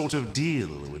similar sort of deal,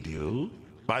 would you?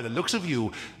 By the looks of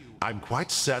you, I'm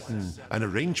quite certain an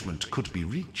arrangement could be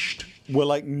reached. We're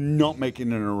like not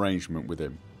making an arrangement with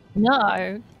him.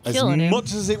 No, as killing him.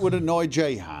 much as it would annoy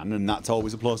Jahan, and that's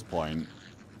always a plus point.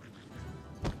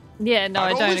 Yeah, no,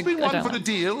 I've I don't. always been one I don't. for the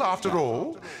deal, after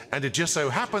all. And it just so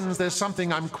happens there's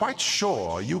something I'm quite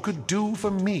sure you could do for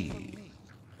me.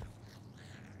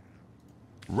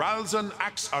 Ralzan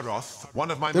Axaroth,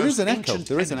 one of my most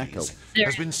ancient enemies,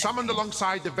 has been summoned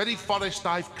alongside the very forest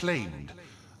I've claimed.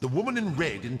 The woman in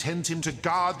red intends him to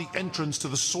guard the entrance to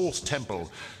the Source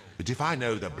Temple. But if I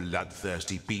know the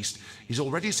bloodthirsty beast, he's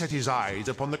already set his eyes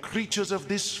upon the creatures of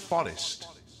this forest.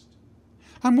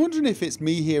 I'm wondering if it's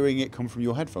me hearing it come from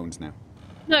your headphones now.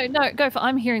 No, Gopher,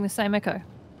 I'm hearing the same echo.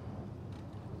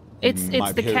 It's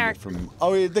the character.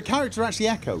 Oh, the character actually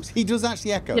echoes. He does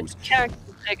actually echoes. The character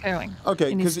echoing.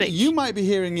 Okay, because you might be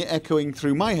hearing it echoing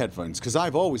through my headphones, because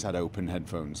I've always had open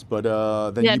headphones. But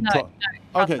then yeah, you no,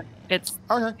 okay, it's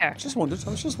okay. Character. Just wondered.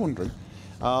 I was just wondering.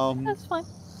 That's fine.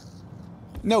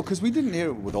 No, because we didn't hear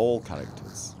it with all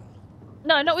characters.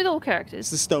 No, not with all characters. It's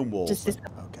the stone walls. Just this.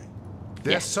 Okay.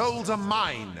 Their souls are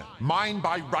mine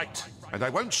by right, and I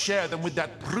won't share them with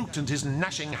that brute and his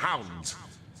gnashing hounds.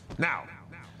 Now,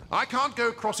 I can't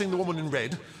go crossing the woman in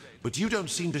red, but you don't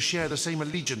seem to share the same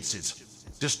allegiances.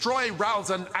 Destroy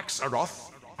Ralzan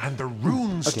Axaroth, and the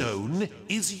runestone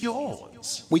is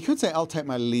yours. We could say I'll take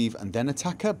my leave and then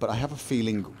attack her, but I have a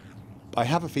feeling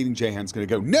Jahan's going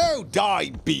to go, no, die,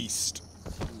 beast.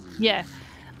 Yeah,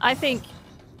 I think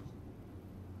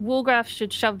Wargraf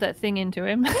should shove that thing into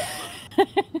him.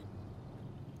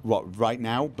 What, right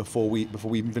now, before we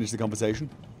even finish the conversation,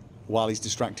 while he's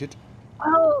distracted?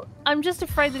 Oh, I'm just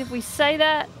afraid that if we say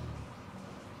that,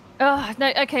 oh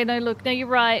no, okay, no, look, no, you're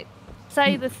right.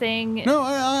 Say the thing. No,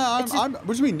 what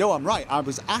do you mean? No, I'm right. I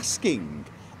was asking.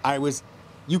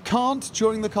 You can't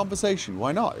during the conversation.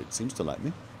 Why not? It seems to let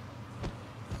me.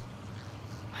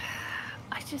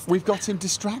 We've got him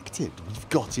distracted.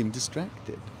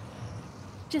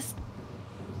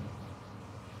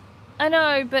 I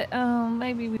know, but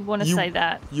maybe we want to say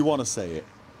that. You want to say it?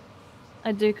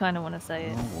 I do kind of want to say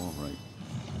it. Oh,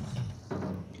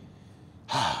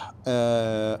 all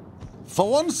right. For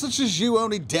one such as you,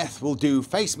 only death will do.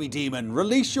 Face me, demon.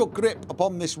 Release your grip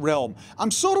upon this realm.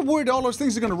 I'm sort of worried all those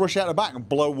things are going to rush out the back and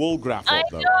blow Woolgraf up,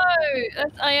 though. I know.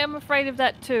 I am afraid of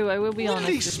that too. I will be honest.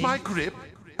 Release my grip?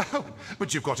 Oh,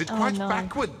 but you've got it quite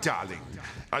backward, darling.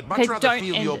 I'd much rather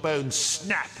feel your bones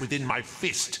snap within my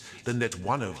fist than let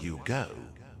one of you go.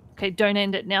 Okay, don't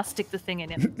end it. Now stick the thing in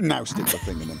him. Now stick the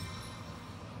thing in him.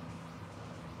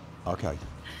 Okay.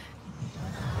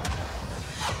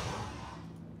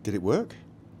 Did it work?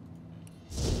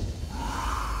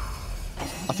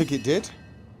 I think it did.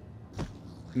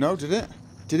 No, did it?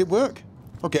 Did it work?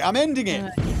 Okay, I'm ending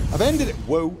it. I've ended it.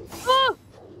 Whoa. Oh!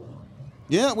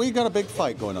 Yeah, we got a big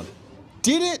fight going on.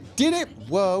 Did it? Did it?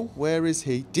 Whoa, where is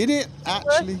he? Did it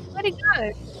actually? Where'd he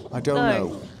go? I don't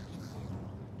know.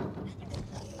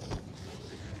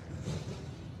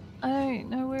 I don't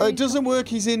know where it doesn't work,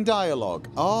 he's in dialogue.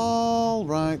 All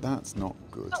right, that's not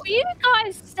good. But you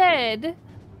guys said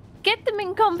get them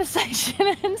in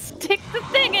conversation and stick the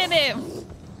thing in him.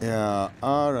 Yeah,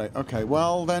 all right, okay.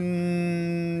 Well,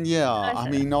 then, yeah. I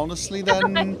mean, honestly,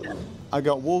 then, I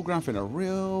got Woolgraf in a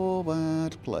real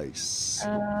bad place.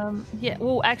 Yeah,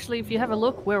 well, actually, if you have a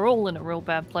look, we're all in a real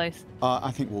bad place.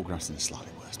 I think Woolgraf's in a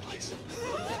slightly worse place.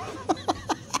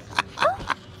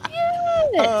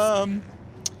 Yes.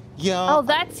 Yeah. Oh,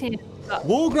 that's him.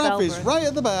 Woolgraf is right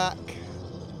at the back.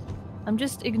 I'm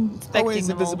just inspecting his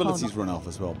invisibility's run off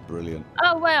as well. Brilliant.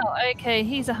 Oh, wow. Okay,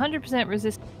 he's 100%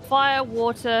 resistant. Fire,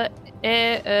 water,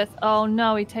 air, earth. Oh,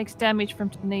 no, he takes damage from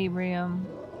Tenebrium.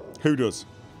 Who does?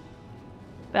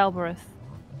 Balberith.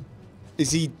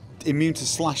 Is he immune to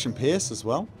slash and pierce as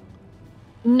well?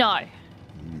 No.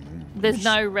 There's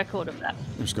no record of that.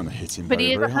 I'm just going to hit him but very,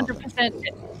 he is very 100%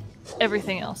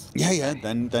 everything else. Yeah, yeah.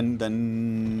 Then.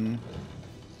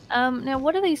 Now,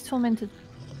 what are these tormented?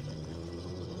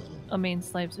 I mean,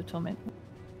 slaves of torment.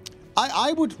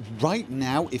 I would, right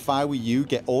now, if I were you,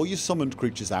 get all your summoned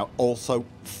creatures out. Also,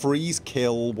 freeze,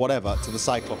 kill, whatever, to the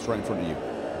Cyclops right in front of you.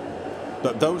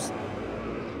 But those...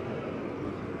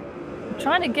 I'm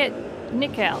trying to get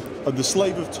Nick out. The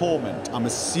Slave of Torment, I'm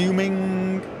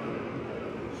assuming...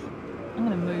 I'm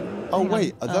going to move. Oh,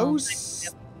 wait, are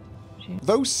those...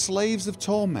 Those Slaves of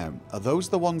Torment, are those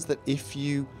the ones that if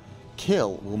you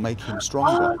kill will make him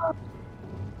stronger?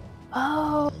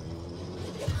 Oh.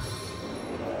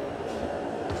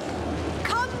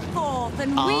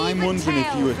 I'm wondering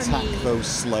if you attack those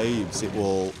slaves, it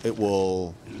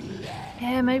will...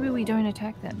 Yeah, maybe we don't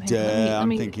attack them. Yeah,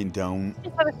 I'm thinking don't.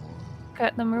 Just have a look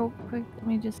at them real quick. Let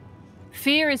me just...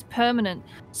 Fear is permanent,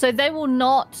 so they will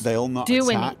not They'll not do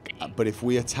attack, anything. But if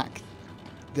we attack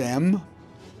them...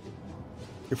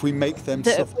 If we make them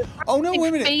suffer... Oh, no, wait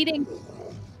a minute.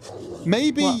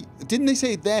 Maybe, didn't they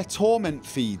say their torment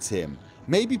feeds him?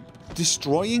 Maybe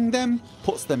destroying them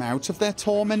puts them out of their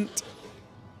torment?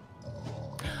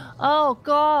 Oh,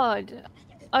 God.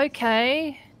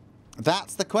 Okay.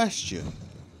 That's the question.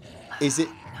 Is it...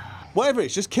 Whatever it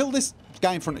is, just kill this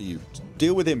guy in front of you.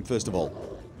 Deal with him, first of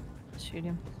all. Shoot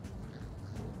him.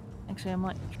 Actually, I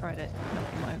might try to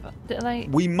knock him over. Do they...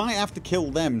 We might have to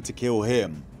kill them to kill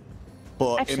him.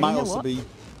 But Actually, it might you know also what? be...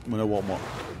 Well, no, what?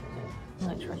 I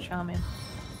might try charming.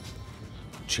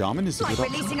 Charming is a Like good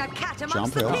option. releasing a cat Jump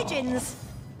amongst the here. pigeons.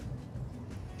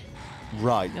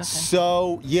 Right, Okay.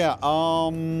 so, yeah,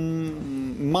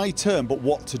 my turn, but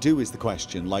what to do is the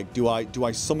question. Like, do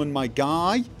I summon my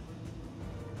guy? I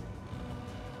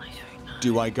don't know.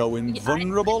 Do I go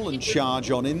invulnerable and charge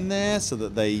on in there so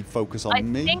that they focus on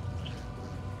me?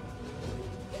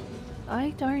 I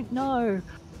don't know.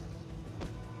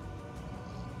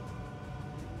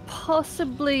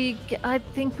 Possibly, I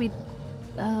think we...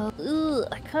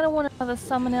 I kind of want another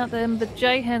summon out then, but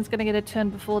Jahan's going to get a turn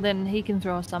before then, and he can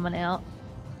throw a summon out.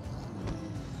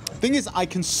 Thing is, I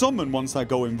can summon once I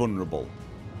go invulnerable.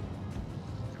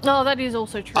 Oh, that is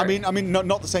also true. I mean,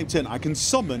 not the same turn. I can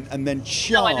summon and then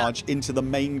charge into the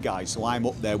main guy, so I'm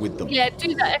up there with them. Yeah,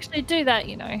 do that. Actually, do that,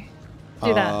 you know.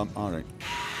 Do that. All right.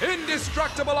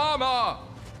 Indestructible armor!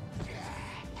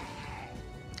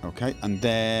 Okay, and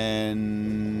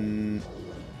then...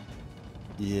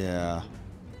 Yeah.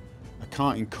 I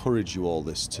can't encourage you all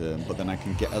this turn, but then I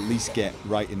can at least get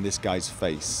right in this guy's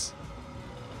face.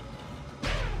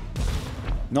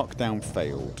 Knockdown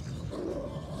failed.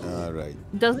 Alright.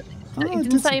 Doesn't Oh, it it didn't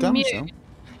did some say damage, mute. It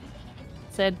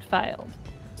said failed.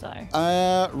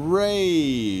 So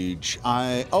Rage.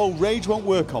 Oh, rage won't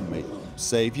work on me.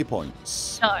 Save your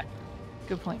points. no.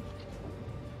 Good point.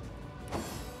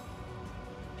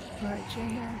 Right,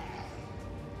 Junior.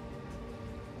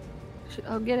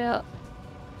 I'll get out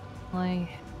my...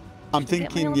 I'm Should I get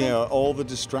my thinking, yeah, element? all the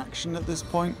distraction at this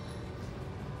point.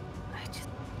 I just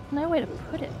no way to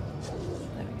put it.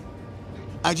 There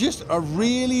we go. I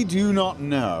really do not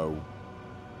know.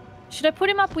 Should I put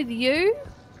him up with you?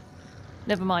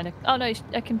 Never mind. Oh no,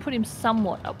 I can put him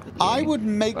somewhat up with you. I would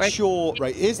make Or I- sure...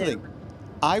 Right, here's the thing.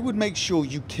 I would make sure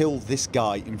you kill this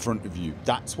guy in front of you.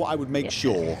 That's what I would make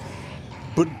sure.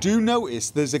 But do notice,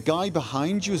 there's a guy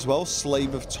behind you as well,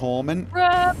 Slave of Torment.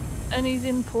 And he's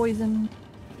in poison.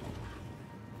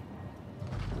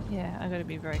 Yeah, I gotta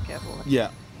be very careful. Yeah,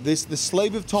 the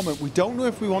Slave of Torment, we don't know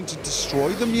if we want to destroy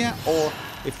them yet, or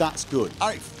if that's good. All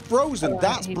right, Frozen,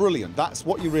 that's brilliant. That's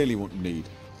what you really need.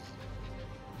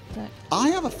 I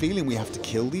have a feeling we have to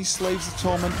kill these Slaves of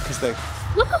Torment, because they're...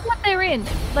 Look at what they're in.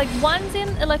 Like, one's in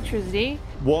electricity.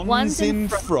 One's in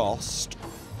frost.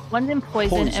 One's in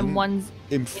poison, and one's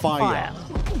in fire.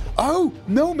 Oh,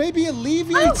 no, maybe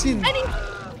alleviating...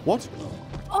 Oh, What?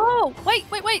 oh,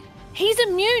 wait. He's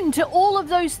immune to all of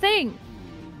those things.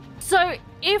 So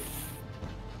if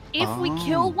we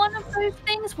kill one of those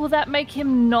things, will that make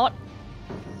him not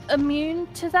immune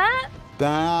to that?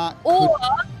 That Or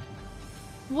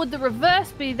would the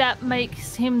reverse be that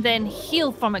makes him then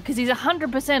heal from it? Because he's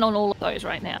 100% on all of those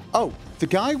right now. Oh, the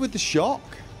guy with the shock?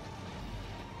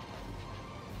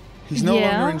 He's no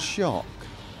longer in shock.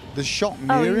 There's shock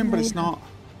near him, but it's not...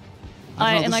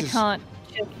 I can't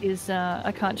check his...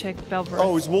 I can't check Balberith.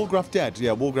 Oh, is Wolgraf dead?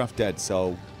 Yeah, Wolgraf dead,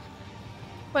 so...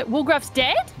 Wait, Wolgraf's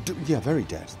dead? Yeah, very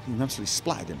dead. You absolutely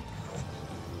splattered him.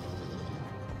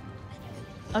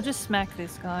 I'll just smack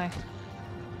this guy.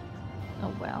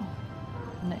 Oh, wow.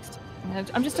 Next.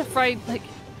 I'm just afraid, like...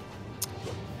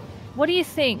 What do you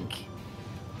think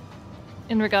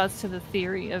in regards to the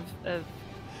theory of...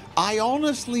 I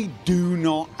honestly do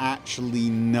not actually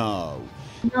know.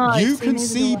 No, you can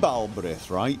see Balberith,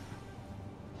 right?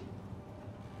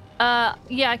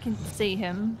 Yeah, I can see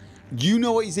him. You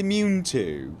know what he's immune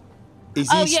to?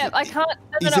 I can't.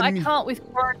 No, I can't with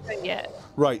Corridor yet.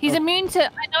 Right. He's immune to.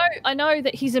 I know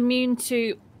that he's immune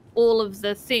to all of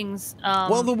the things.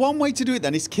 Well, the one way to do it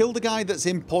then is kill the guy that's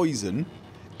in poison,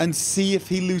 and see if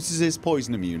he loses his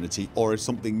poison immunity or if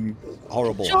something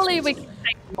horrible. Surely happens. we can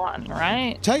take one,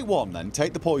 right? Take one then.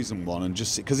 Take the poison one and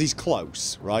just see, because he's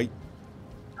close, right?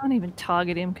 I can't even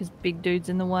target him because big dude's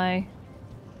in the way.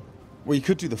 Well, you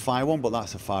could do the fire one, but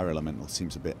that's a fire elemental.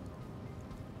 Seems a bit.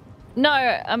 No,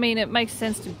 I mean it makes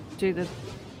sense to do the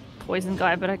poison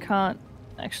guy, but I can't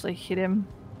actually hit him.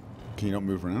 Can you not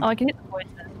move around? Oh, I can hit the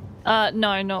poison.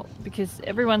 No, not because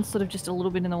everyone's sort of just a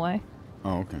little bit in the way.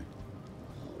 Oh, okay.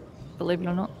 Believe it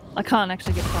or not, I can't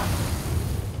actually get past.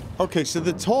 Okay, so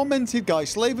the tormented guy,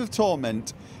 Slave of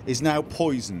Torment, is now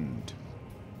poisoned.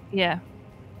 Yeah,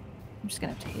 I'm just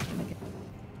gonna have to hit him again.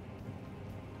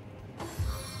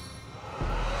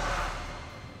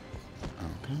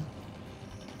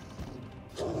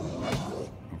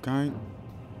 Okay.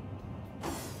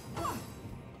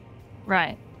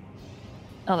 Right.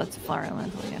 Oh, that's a fire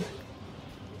elemental again.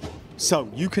 So,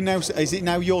 you can now... Is it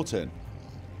now your turn?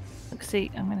 Look,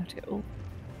 see, I'm going to have to go...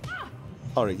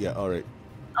 Alright, yeah, alright.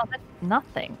 Oh, that did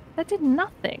nothing. That did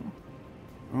nothing.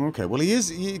 Okay, well, he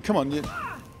is... come on.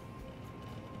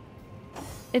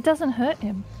 It doesn't hurt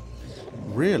him.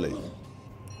 Really?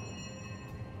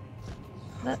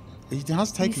 That, he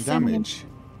has taken damage.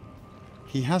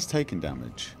 He has taken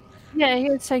damage. Yeah, he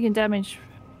has taken damage.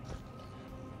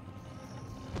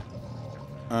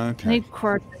 Okay. I need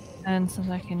quirk and so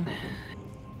that I can...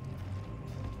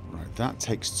 Right, that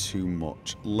takes too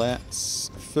much.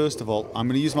 Let's... First of all, I'm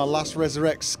going to use my last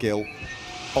resurrect skill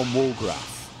on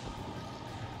Wolgraf.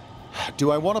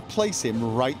 Do I want to place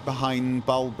him right behind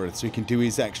Balberith so he can do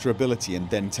his extra ability and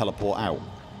then teleport out?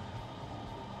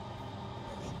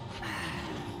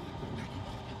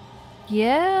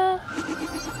 Yeah.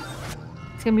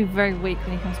 It's going to be very weak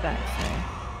when he comes back,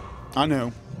 so... I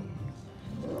know.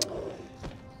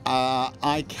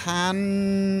 I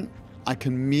can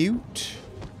mute,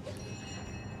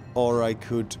 or I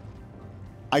can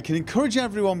encourage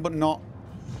everyone, but not.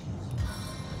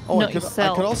 Oh, not I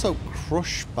yourself. could also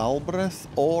crush Balberith,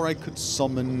 or I could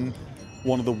summon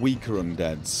one of the weaker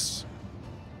undeads,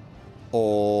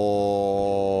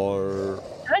 or.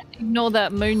 Don't ignore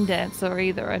that moon dancer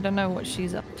either. I don't know what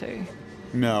she's up to.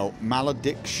 No,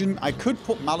 malediction. I could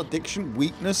put malediction,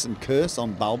 weakness, and curse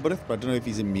on Balberith, but I don't know if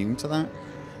he's immune to that.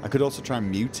 I could also try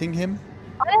muting him.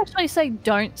 I'd actually say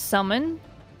don't summon,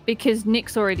 because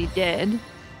Nick's already dead.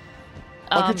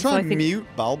 I could try and mute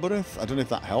Balberith. I don't know if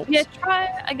that helps. Yeah, try,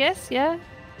 I guess, yeah.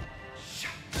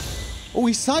 Oh,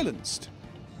 he's silenced.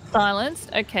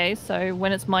 Silenced? Okay, so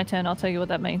when it's my turn, I'll tell you what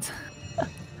that means.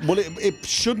 Well, it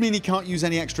should mean he can't use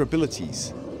any extra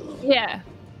abilities. Yeah,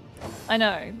 I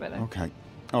know, but... Okay.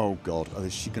 Oh, God.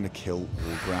 Is she going to kill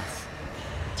Wolgraf?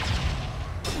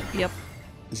 Yep.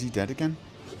 Is he dead again?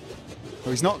 Oh,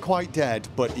 he's not quite dead,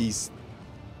 but he's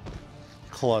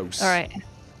close. All right.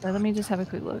 So let me just have a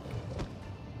quick look.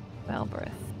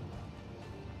 Balberith.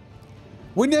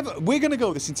 We're going to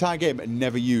go this entire game and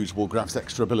never use Wolgraf's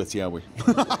extra ability, are we?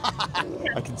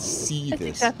 I can see That's this.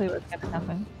 exactly what's going to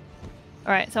happen.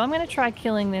 All right, so I'm going to try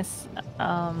killing this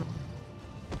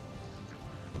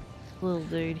little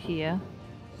dude here.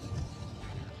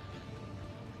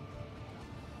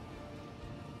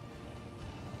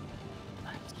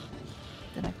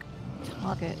 Then I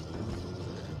target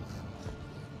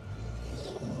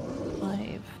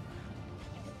Live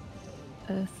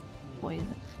Earth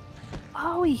Poison.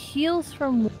 Oh, he heals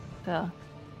from water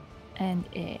and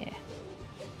air.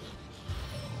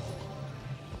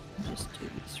 I'll just do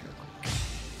this real quick.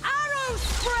 Arrow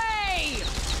spray!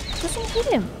 Doesn't hit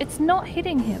him. It's not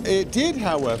hitting him. It did,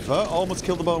 however, almost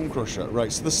kill the Bone Crusher.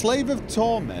 Right, so the Slave of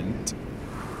Torment...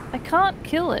 I can't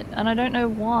kill it, and I don't know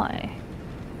why.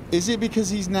 Is it because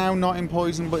he's now not in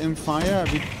poison but in fire?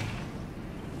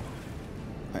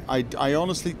 I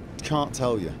honestly can't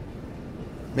tell you.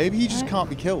 Maybe he just can't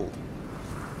be killed.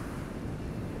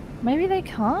 Maybe they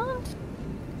can't?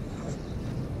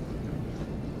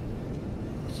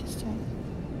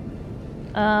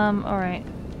 Alright.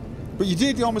 But you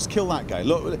did almost kill that guy.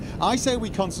 Look, I say we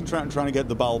concentrate on trying to get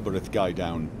the Balberith guy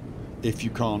down. If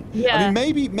you can't. Yeah. I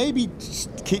mean, maybe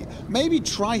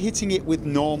try hitting it with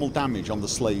normal damage on the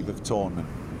Slave of Torment.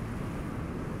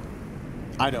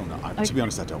 I don't know. To be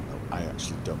honest, I don't know. I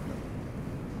actually don't know.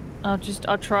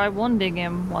 I'll try wanding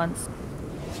him once.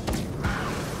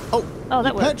 Oh, that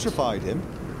you worked. petrified him,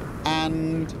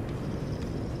 and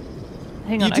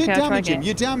Hang on, you did okay, I'll try damage him. again.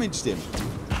 You damaged him.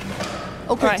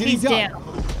 Okay, Right, did he's he die?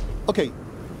 down. Okay,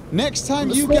 next time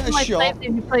you get a shot.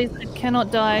 Please,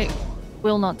 cannot die,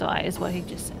 will not die, is what he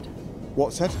just said.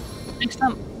 What said? Next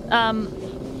time,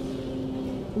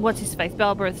 what's his face?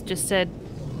 Balberith just said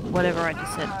whatever I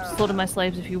just said. Slaughter my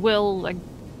slaves if you will. I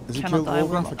Has he cannot killed die, will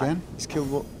Wolgraf not die. again? He's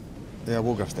killed what? Yeah,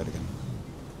 Wolgraf's dead again.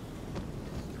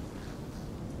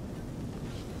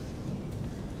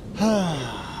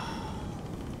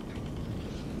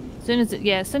 As soon as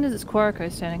it's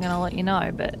Quorico's turn, I'm gonna let you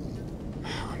know. But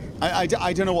I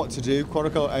don't know what to do,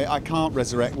 Quorico. I can't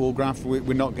resurrect Wolgraf.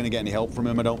 We're not going to get any help from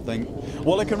him, I don't think.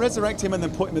 Well, I can resurrect him and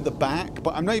then put him at the back,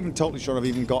 but I'm not even totally sure I've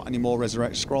even got any more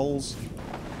resurrect scrolls.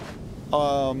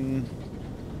 No.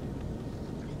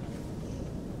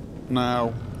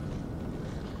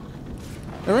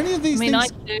 Are any of these things? I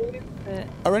do. But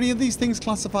Are any of these things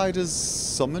classified as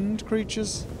summoned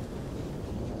creatures?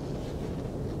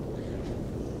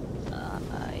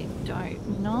 I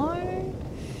don't know.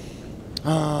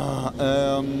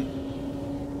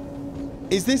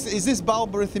 Is this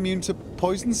Balberith immune to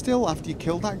poisoned still after you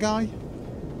killed that guy?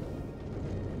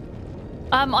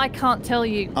 I can't tell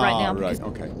you right now. Right. Because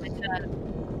Okay.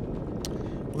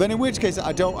 Then in which case,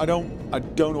 I don't know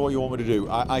what you want me to do.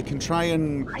 I can try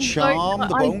and charm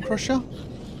the Bone Crusher.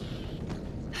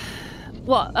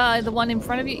 What? The one in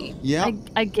front of you? Yeah.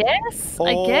 I guess.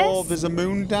 Oh, there's a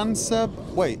Moon Dancer.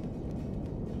 Wait.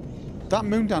 That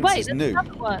Moon Dancer's new. Wait,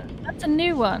 another one. That's a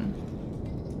new one.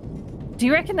 Do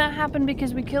you reckon that happened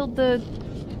because we killed the...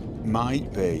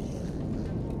 Might be.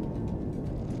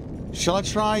 Shall I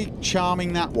try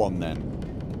charming that one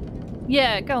then?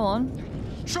 Yeah, go on.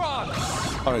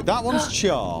 Alright, that one's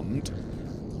charmed.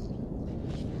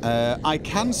 I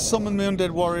can summon the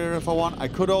Undead Warrior if I want. I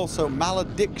could also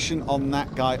Malediction on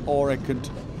that guy, or I could...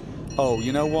 Oh,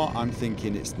 you know what? I'm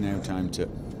thinking it's now time to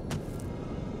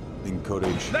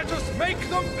encourage. Let us make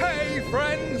them pay,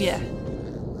 friends! Yeah.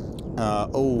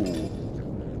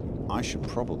 I should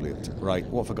probably... Right,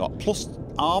 what have I got? Plus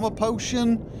armor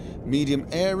potion, medium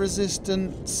air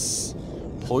resistance,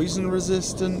 poison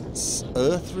resistance,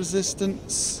 earth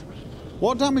resistance.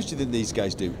 What damage do you think these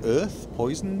guys do? Earth?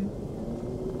 Poison?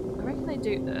 I reckon they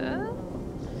do earth.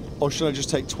 Or should I just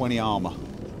take 20 armor?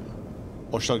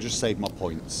 Or should I just save my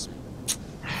points?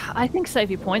 I think save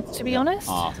your points, to be honest.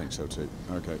 I think so too.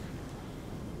 Okay.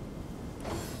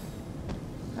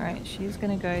 Alright, she's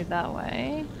gonna go that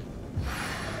way.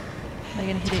 They're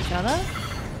gonna hit each other.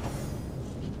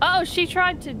 Oh, she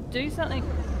tried to do something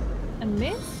and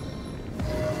missed?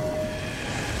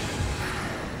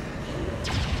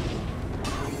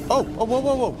 Oh,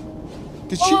 whoa.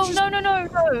 Did she just...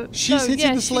 No. She's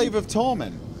hitting the Slave of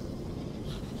Torment.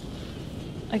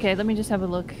 Okay, let me just have a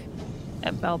look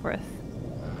at Balberith.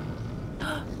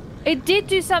 It did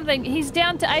do something. He's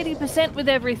down to 80% with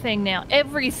everything now.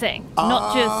 Everything.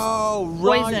 Not just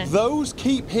right. poison. Those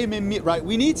keep him in... Right,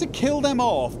 we need to kill them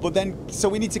off, but then... So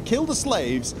we need to kill the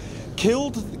slaves,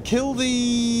 kill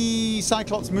the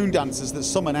Cyclops Moon Dancers that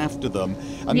summon after them,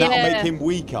 and that'll make him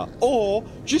weaker. Or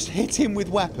just hit him with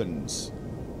weapons.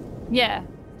 Yeah.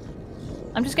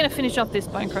 I'm just going to finish off this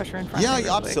Bone Crusher in front of me.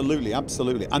 Yeah,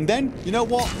 absolutely. And then, you know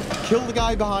what? Kill the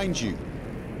guy behind you.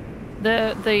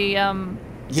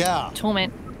 Yeah.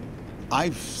 Torment.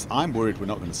 I'm worried we're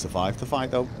not going to survive the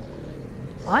fight, though.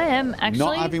 I am, actually.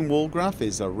 Not having Wolgraff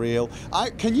is a real...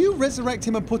 can you resurrect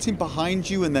him and put him behind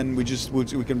you, and then we can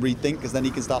rethink, because then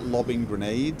he can start lobbing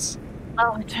grenades?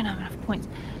 Oh, I don't have enough points.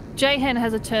 Jahan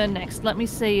has a turn next. Let me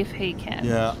see if he can.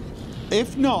 Yeah.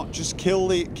 If not, just kill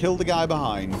the guy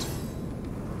behind.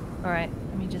 Alright,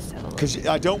 let me just have a look. Because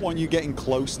I don't want you getting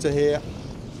close to here.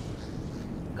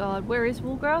 God, where is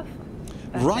Wolgraff?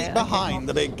 Right behind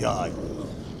the big guy.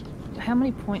 How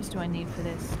many points do I need for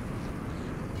this?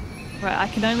 Right, I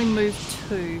can only move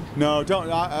 2. No, don't.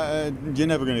 You're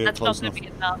never going to get close enough.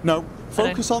 No,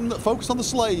 focus on the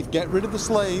slave. Get rid of the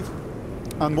slave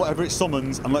and whatever it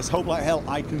summons, and let's hope like hell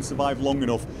I can survive long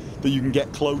enough that you can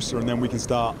get closer, and then we can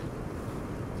start.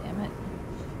 Damn it!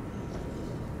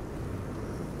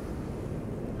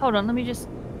 Hold on, let me just.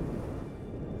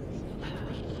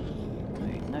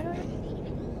 No.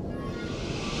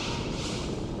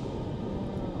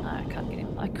 I can't get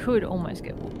him. I could almost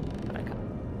get Wolf, but I can't.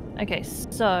 Okay,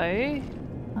 so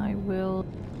I will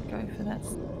go for that.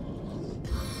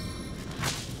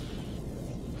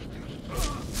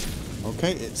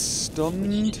 Okay, it's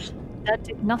stunned. That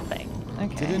did nothing.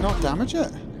 Okay. Did it not damage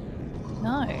it?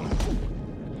 No.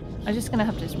 I'm just gonna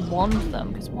have to just wand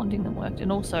them because wanding them worked,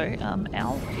 and also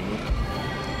Owl.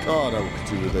 God, I could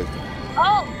do with it.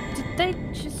 Oh, did they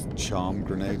just? Charm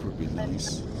grenade would be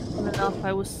nice. Enough.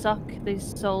 I will suck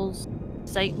these souls.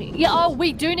 Save me. Yeah. Oh,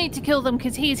 we do need to kill them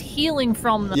because he is healing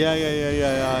from them.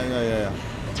 Yeah.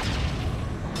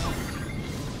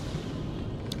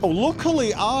 Oh,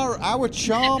 luckily our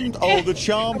charmed. Oh, the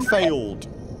charm failed.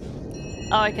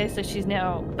 Oh, okay. So she's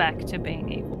now back to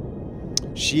being evil.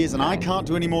 She is, and I can't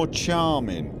do any more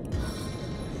charming.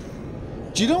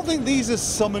 Do you don't think these are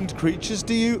summoned creatures?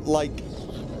 Do you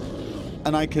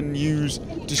and I can use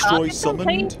destroy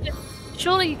summoned?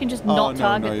 Surely you can just not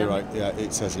target them. No, you're right. Yeah,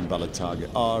 it says invalid target.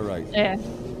 All right. Yeah.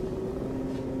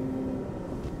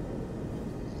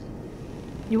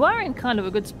 You are in kind of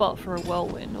a good spot for a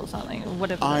whirlwind or something, or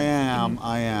whatever. I am.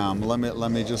 Let me.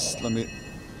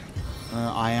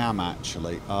 I am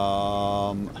actually.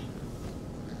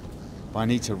 I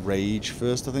need to rage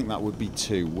first. I think that would be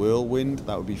 2. Whirlwind,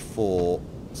 that would be 4.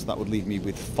 So that would leave me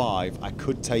with 5. I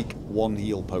could take 1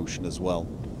 heal potion as well.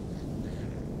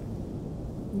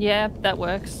 Yeah, that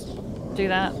works. Do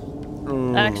that.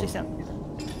 That actually sounds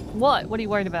good. What? What are you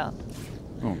worried about?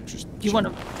 Oh, just. Do you want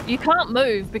to? You can't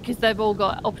move because they've all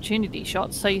got opportunity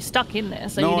shots, so you're stuck in there.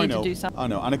 So you need to do something. I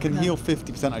know, and I can heal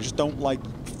 50%. I just don't like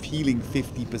healing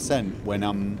 50% when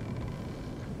I'm.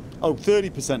 Oh,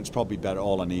 30% is probably better.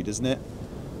 All I need, isn't it?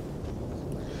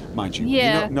 Mind you.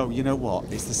 Yeah. You know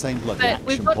what? It's the same bloody But action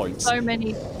we've got points. so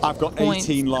many. I've got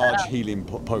 18 large healing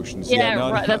potions. Yeah,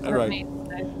 no, right. That's what right. I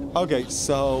mean. Okay,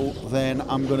 so then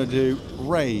I'm gonna do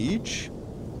rage.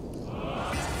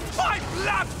 My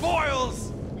blood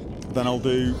boils! Then I'll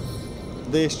do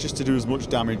this just to do as much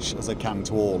damage as I can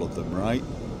to all of them, right?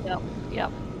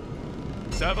 Yep.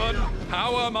 7,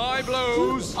 how are my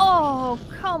blows? Oh,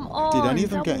 come on. Did any of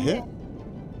them get hit?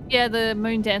 Yeah, the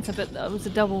Moon Dancer, but it was a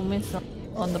double miss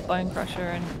on the Bone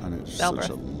Crusher and it's Balberith. such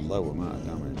a low amount of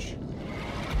damage.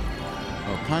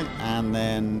 Okay, and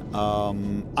then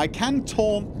I can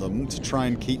taunt them to try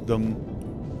and keep them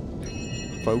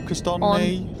focused on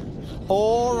me.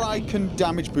 Or I can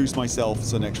damage boost myself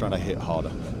so next round I hit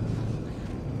harder.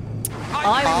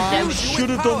 I should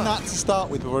have done that to start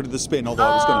with before I did the spin, although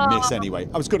I was going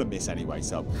to miss anyway.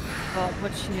 So. God,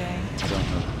 what's she doing? I don't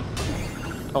know.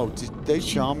 Oh, did they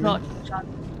charm me?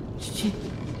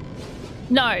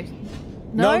 No,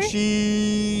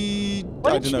 she...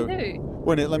 What I did don't know. she do?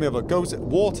 Wait, let me have a go.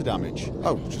 Water damage.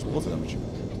 Oh, just water damage.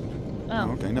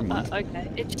 Oh, okay, never mind. Okay,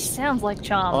 it just sounds like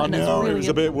charm. I and know, it's really it was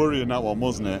a bit worrying, that one,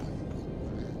 wasn't it?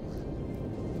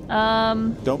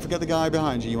 Don't forget the guy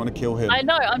behind you. You want to kill him. I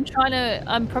know.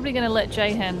 I'm probably going to let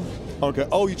Jahan. Okay.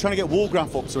 Oh, you're trying to get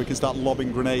Woolgraf up so he can start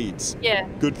lobbing grenades. Yeah.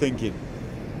 Good thinking.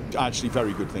 Actually,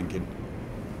 very good thinking.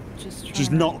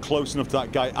 Just not close enough to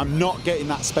that guy. I'm not getting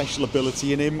that special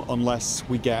ability in him unless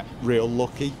we get real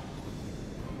lucky.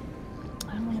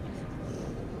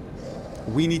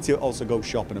 We need to also go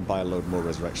shopping and buy a load more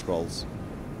Resurrect Scrolls.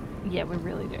 Yeah, we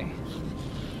really do.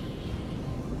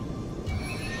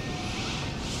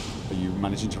 Are you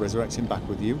managing to resurrect him back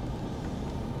with you?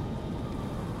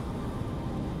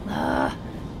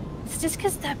 It's just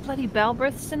because that bloody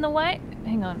Balberith's in the way.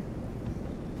 Hang on.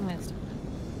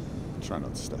 Try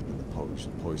not to step in the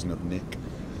poison of Nick.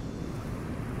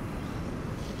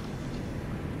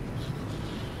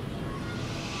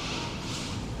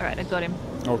 Alright, I got him.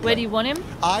 Okay. Where do you want him?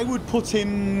 I would put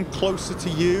him closer to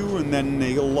you, and then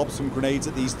he'll lob some grenades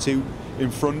at these two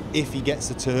in front if he gets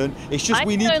a turn. It's just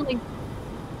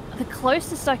The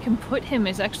closest I can put him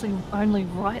is actually only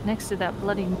right next to that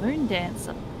bloody Moon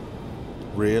Dancer.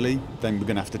 Really? Then we're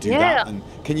going to have to do that. And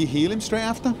can you heal him straight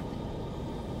after?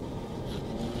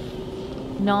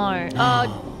 No.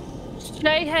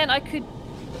 Jahan, I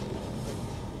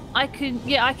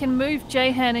can move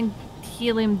Jahan and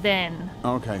heal him then.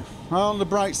 Okay. Well, on the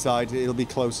bright side, it'll be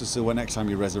closer, so when next time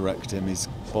you resurrect him, his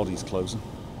body's closer.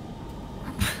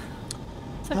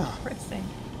 So depressing.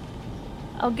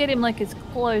 I'll get him like as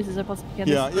close as I possibly can.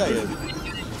 Yeah.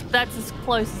 That's as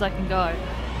close as I can go.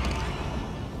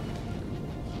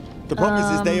 The problem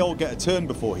is they all get a turn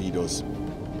before he does.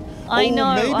 I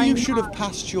know. Maybe you should have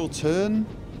passed your turn,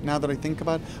 now that I think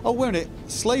about it. Oh, wait a minute.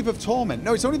 Slave of Torment.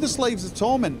 No, it's only the Slaves of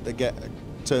Torment that get a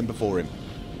turn before him.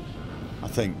 I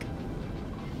think.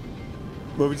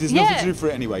 Well, there's nothing to do for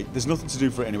it anyway. There's nothing to do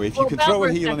for it anyway. If you can throw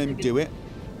a heal on him, do it.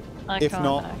 If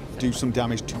not, do some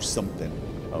damage to something.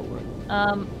 Oh, right.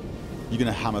 You're going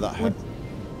to hammer that head.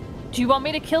 Do you want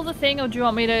me to kill the thing, or do you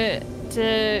want me to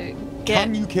get...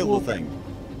 Can you kill the thing?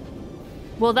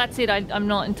 Well, that's it. I'm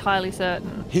not entirely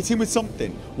certain. Hit him with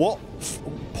something. What?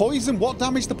 Poison? What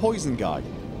damaged the poison guy?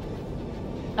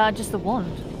 Just the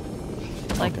wand.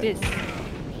 Like this.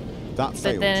 That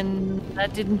failed. But then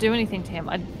that didn't do anything to him.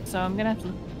 So I'm going to have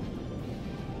to...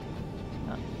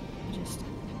 just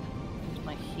use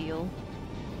my heal.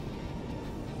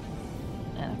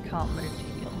 And I can't move to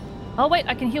heal. Oh, wait.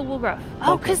 I can heal Woolgraf.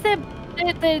 Oh, because they're...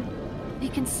 You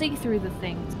can see through the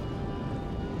things.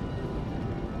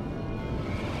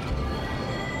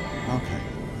 Okay.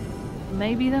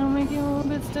 Maybe that'll make you a little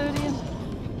bit sturdier.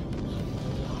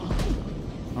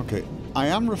 Okay. I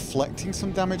am reflecting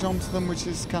some damage onto them, which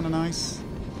is kind of nice.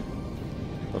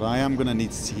 But I am going to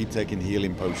need to keep taking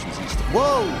healing potions and stuff.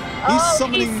 Whoa! He's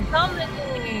summoning... He's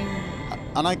summoning!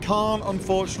 And I can't,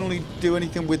 unfortunately, do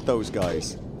anything with those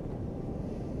guys.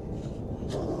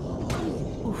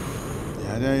 Oof.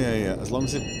 Yeah. As long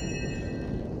as it...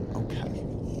 Okay.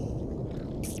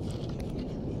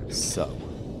 So...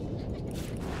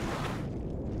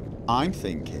 I'm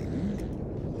thinking...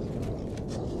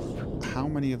 How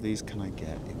many of these can I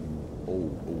get in?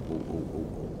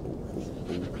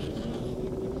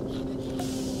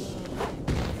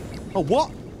 Oh, what?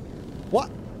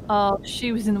 What? Oh,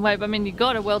 she was in the way. I mean, you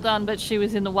got her, well done, but she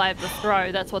was in the way of the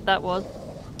throw. That's what that was.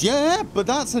 Yeah, but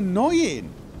that's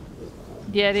annoying.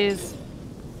 Yeah, it is.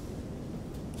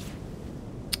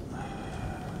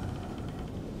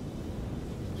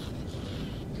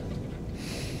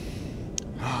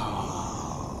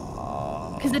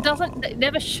 Because it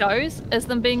never shows as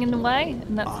them being in the way.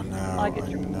 And that's, I know.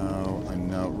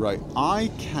 Right,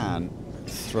 I can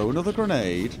throw another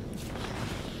grenade.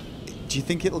 Do you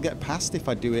think it'll get past if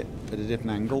I do it at a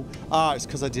different angle? Ah, it's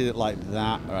because I did it like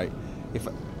that. Right. If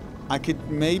I could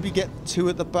maybe get 2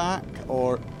 at the back,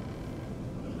 or...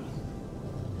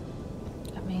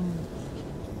 I mean,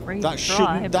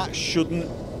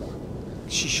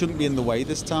 she shouldn't be in the way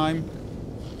this time.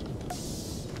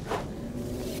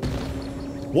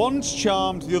 One's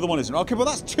charmed, the other one isn't. Okay, well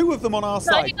that's 2 of them on our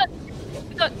side.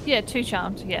 You got 2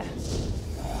 charmed, yeah.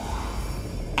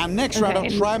 And next round, I'll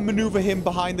try and maneuver him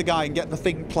behind the guy and get the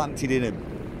thing planted in him.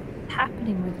 What's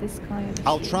happening with this guy?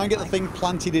 I'll try and get the thing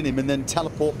planted in him and then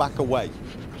teleport back away.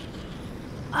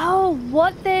 Oh,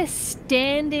 what they're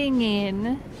standing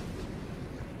in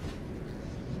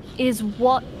is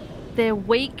what they're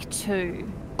weak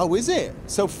to. Oh, is it?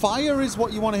 So fire is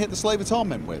what you want to hit the Slave of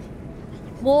Torment with?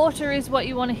 Water is what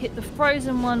you want to hit the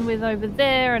frozen one with over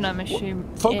there, and I'm assuming...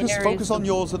 Focus on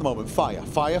yours at the moment. Fire.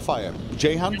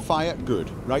 Jehan, fire, good.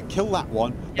 Right, kill that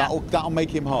one. Yeah. That'll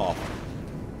make him half.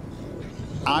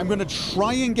 I'm going to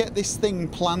try and get this thing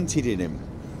planted in him.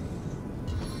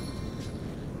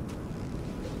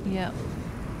 Yep.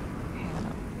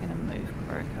 I'm going to move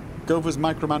Croker. Gopher's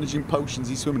micromanaging potions,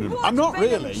 he's swimming in them. I'm not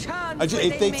really.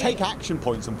 They take action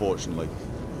points, unfortunately,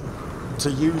 to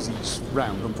use each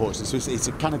round, unfortunately. So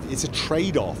it's a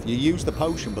trade-off. You use the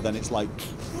potion, but then it's like...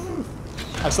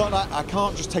 It's not like I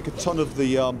can't just take a ton of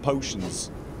the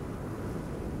potions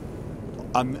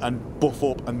and buff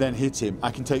up and then hit him.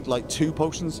 I can take like 2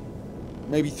 potions,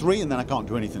 maybe 3, and then I can't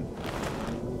do anything.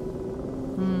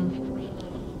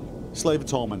 Slave of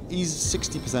Torment. He's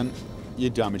 60%. You're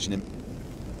damaging him.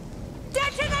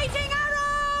 Detonating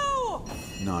arrow!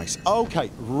 Nice.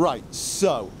 Okay, right.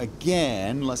 So,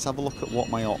 again, let's have a look at what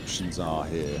my options are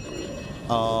here.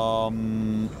 I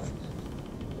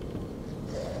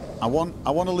want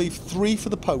to leave 3 for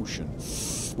the potion,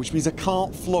 which means I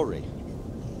can't flurry.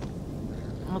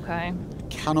 Okay.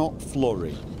 Cannot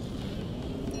flurry.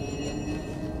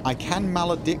 I can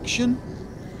malediction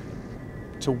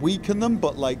to weaken them,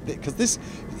 but like, because this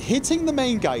hitting the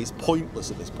main guy is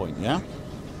pointless at this point, yeah?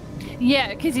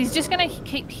 Yeah, because he's just going to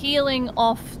keep healing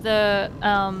off the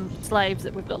slaves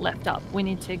that we've got left up. We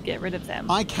need to get rid of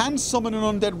them. I can summon an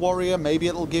undead warrior. Maybe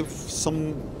it'll give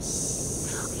some...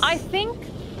 I think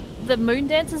the Moon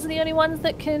Dancers are the only ones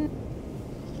that can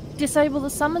disable the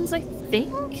summons, I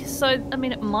think. So, I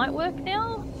mean, it might work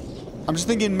now. I'm just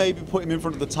thinking maybe put him in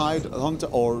front of the Tide Hunter,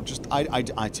 or just... I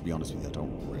to be honest with you, I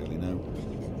don't really know.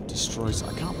 Destroys...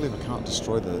 I can't believe I can't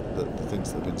destroy the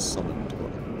things that have been summoned.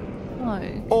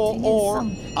 No. Or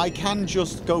I can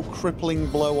just go crippling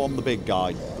blow on the big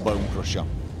guy, the Bone Crusher.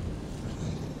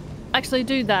 Actually,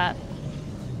 do that.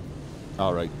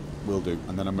 Alright, will do.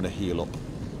 And then I'm going to heal up.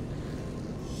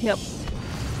 Yep.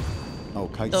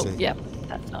 Okay, oh, see. Yep,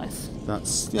 that's nice.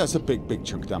 That's... Yeah, it's a big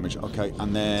chunk of damage. Okay,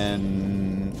 and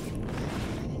then...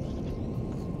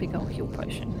 Big old heal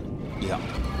potion. Yeah.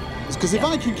 Because if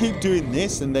I can keep doing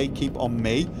this and they keep on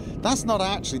me, that's not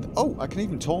actually... Oh, I can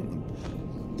even taunt them.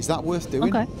 Is that worth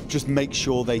doing? Okay. Just make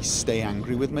sure they stay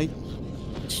angry with me.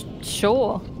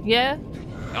 Sure. Yeah.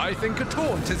 I think a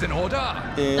taunt is in order.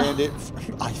 And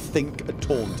I think a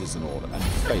taunt is in order. And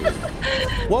failed.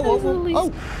 Whoa.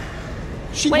 Oh!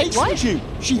 She hastened you!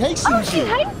 She hastened you! She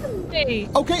hastened me!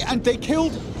 Okay, and they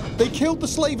killed the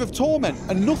Slave of Torment,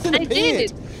 and nothing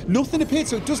appeared. Nothing appeared,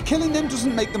 so just killing them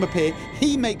doesn't make them appear.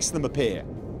 He makes them appear.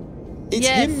 It's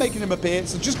him making them appear,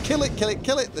 so just kill it.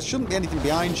 There shouldn't be anything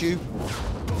behind you.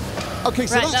 Okay,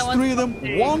 so that's 3 of them.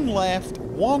 1 left. So,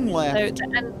 and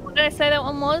what did I say that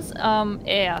one was?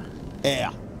 Air.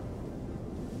 Air.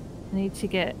 I need to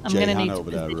get... I'm going to need over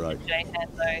there, right. Jehan,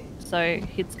 though. So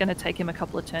it's going to take him a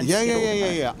couple of turns.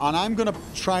 Yeah. And I'm going to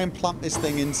try and plant this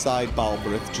thing inside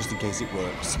Balberith, just in case it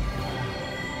works.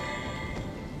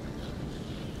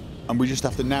 And we just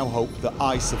have to now hope that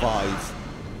I survive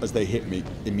as they hit me.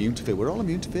 Immune to fear. We're all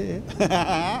immune to fear.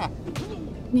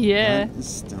 Yeah.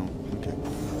 Still, okay.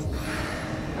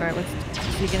 Alright, is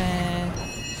he gonna...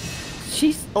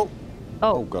 She's...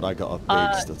 Oh god, I got a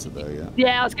big stutter there, yeah.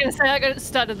 Yeah, I was gonna say I got it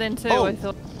stuttered then too, I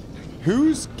thought.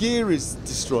 Whose gear is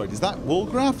destroyed? Is that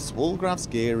Woolgraf's? Woolgraf's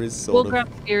gear is sort of...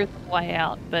 Woolgraf's gear is way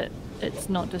out, but it's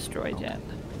not destroyed yet.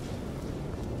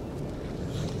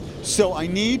 So I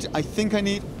think I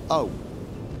need... Oh.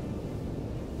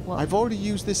 What? I've already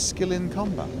used this skill in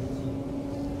combat.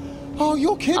 Oh,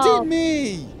 you're kidding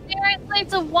me! Seriously,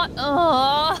 it's a what?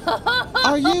 Oh.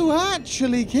 Are you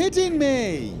actually kidding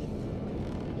me?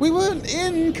 We weren't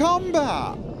in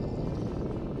combat.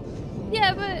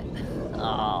 Yeah, but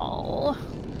oh.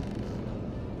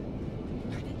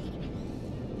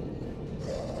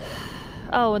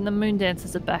 Oh, and the moon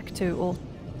dancers are back too. Or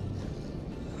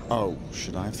oh,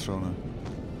 should I have thrown her?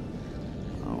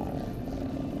 Oh.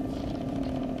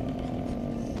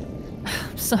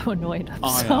 I'm so annoyed.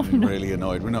 I am really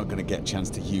annoyed. We're not going to get a chance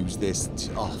to use this.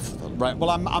 Right. Well,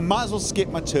 I might as well skip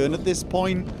my turn at this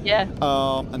point. Yeah.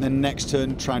 And then next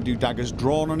turn, try and do daggers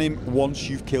drawn on him once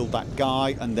you've killed that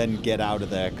guy, and then get out of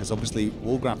there. Because obviously,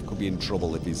 Wolgraf could be in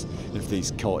trouble if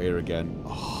he's caught here again.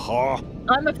 Oh.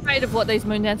 I'm afraid of what these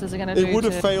moon dancers are going to do. It would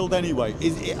have failed anyway.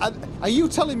 Are you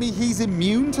telling me he's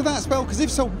immune to that spell? Because if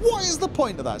so, what is the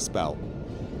point of that spell?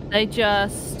 They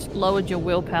just lowered your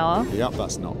willpower. Yep,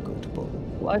 that's not good. But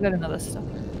well, I got another stuff.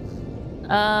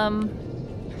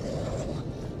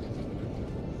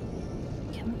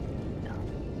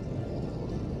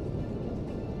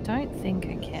 Don't think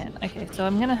I can. Okay, so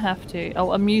I'm gonna have to.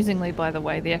 Oh, amusingly, by the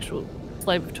way, the actual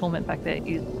Slave of Torment back there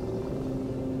is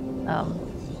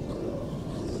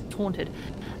taunted.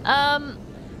 I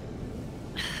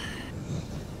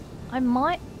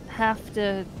might have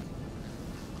to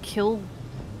kill.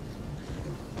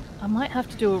 I might have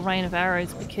to do a rain of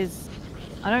arrows because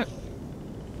I don't.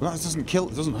 well, that doesn't kill.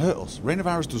 It doesn't hurt us. Rain of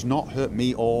arrows does not hurt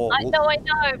me or. I know,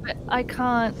 but I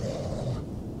can't.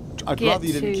 I'd rather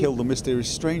you didn't kill the mysterious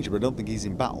stranger, but I don't think he's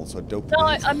in battle, so I don't. No,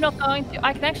 I'm not going to.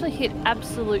 I can actually hit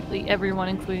absolutely everyone,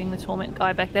 including the torment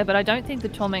guy back there, but I don't think the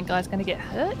torment guy's going to get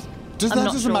hurt. That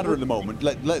doesn't matter at the moment.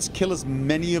 Let's kill as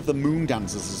many of the moon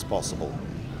dancers as possible.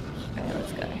 Okay,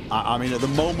 let's go. I mean, at the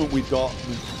moment we've got.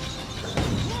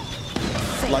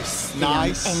 Like,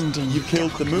 nice. You've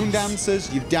killed the moon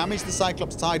dancers, you've damaged the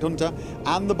Cyclops Tidehunter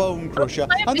and the Bone Crusher.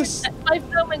 And the Slave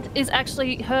Torment is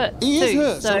actually hurt. He is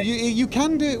hurt, so you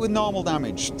can do it with normal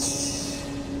damage.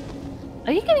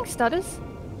 Are you getting stutters?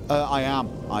 I am.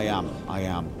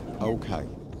 Okay.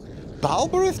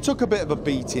 Balberith took a bit of a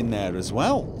beat in there as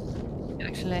well.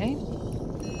 Actually.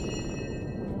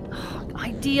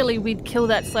 Ideally, we'd kill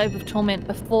that Slave of Torment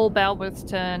before Balberith's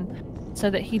turn so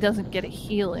that he doesn't get a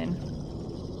heal in.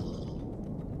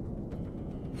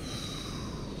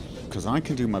 Because I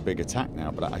can do my big attack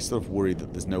now, but I sort of worry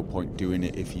that there's no point doing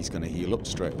it if he's going to heal up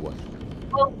straight away.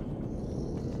 Well,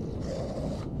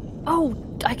 oh,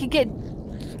 I could get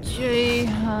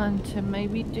Jihan to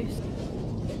maybe do something.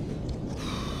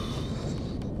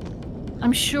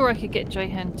 I'm sure I could get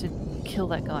Jihan to kill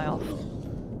that guy off.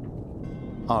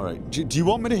 Alright, do you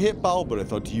want me to hit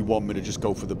Balberith, or do you want me to just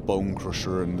go for the Bone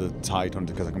Crusher and the Tidehunter?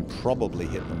 Because I can probably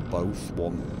hit them both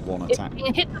one attack. If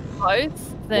you hit them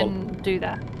both, then do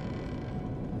that.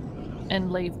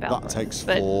 And leave Balberith.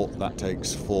 That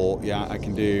takes 4. Yeah, I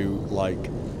can do, like...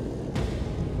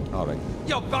 Alright.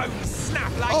 Your bones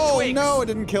snap like Oh, twigs. no, I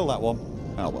didn't kill that one.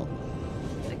 Oh, well.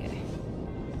 Okay.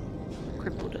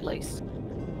 Crippled, at least.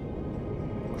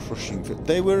 Crushing...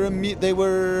 They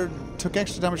took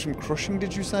extra damage from crushing,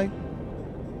 did you say?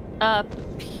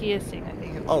 Piercing, I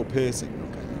think it was. Oh, piercing.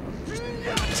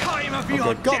 Okay. Time of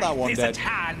your got that one death is dead.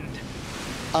 at hand.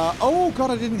 Oh,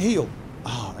 God, I didn't heal.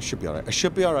 Oh, I should be alright.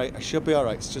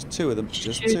 It's just 2 of them.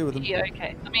 Two of them. Yeah,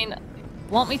 okay. I mean,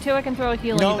 want me to? I can throw a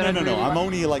healing. No. I'm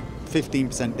only like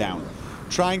 15% down.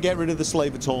 Try and get rid of the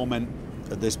Slave of Torment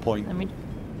at this point. Let me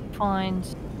find...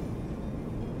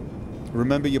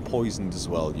 Remember, you're poisoned as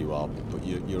well, you are, but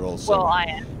you're also I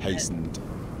am. hastened.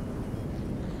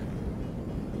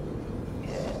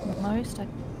 Most,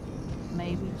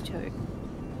 maybe 2.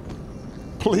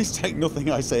 Please take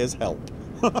nothing I say as help.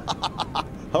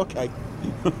 Okay.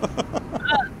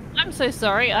 I'm so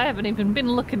sorry. I haven't even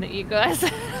been looking at you guys.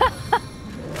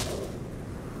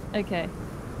 Okay.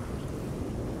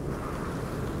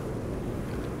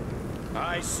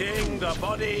 I sing the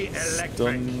body electric.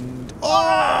 Stunned.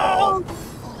 Oh!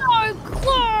 So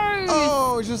close!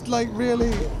 Oh, just like really.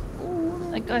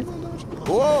 That guy.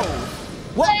 Whoa!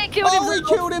 What? He killed himself. He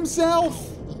killed himself!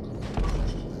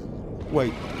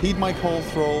 Wait, heed my call,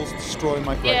 thralls, destroy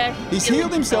my friend. Yeah, He's killed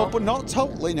healed himself, but not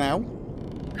totally now.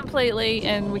 Completely,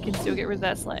 and we can still get rid of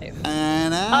that slave.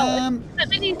 And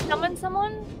did he summon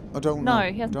someone? I don't know.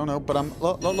 No, he hasn't. Don't know, but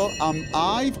look.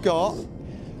 I've got.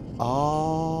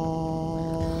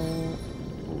 Oh,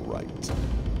 right.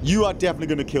 You are definitely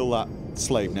going to kill that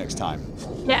slave next time.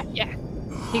 Yeah.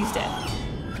 He's dead.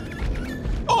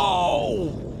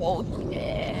 Oh! Oh,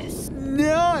 yes.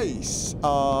 Nice!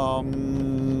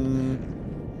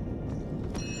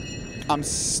 I'm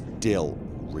still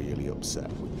really upset.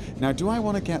 Now, do I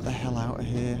want to get the hell out of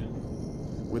here?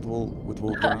 with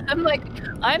Wolverine? I'm like,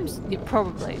 yeah,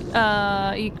 probably.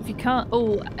 If you can't.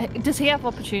 Oh, does he have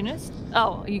opportunist?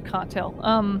 Oh, you can't tell.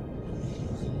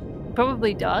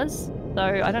 Probably does.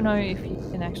 Though I don't know if you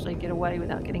can actually get away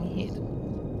without getting hit.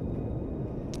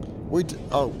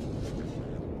 Oh,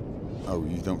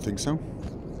 you don't think so?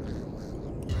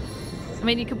 I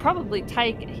mean, you could probably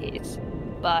take a hit,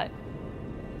 but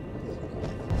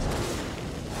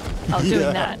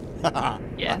doing that.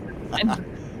 Yeah.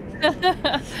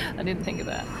 I didn't think of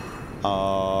that.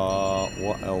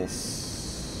 What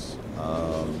else?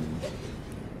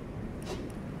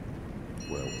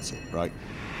 Where was it? Right.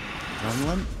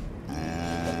 Adrenaline.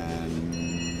 And...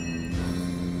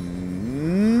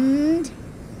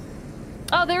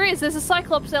 Oh, there is. There's a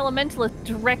Cyclops Elementalist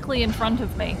directly in front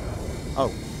of me.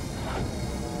 Oh.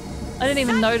 I didn't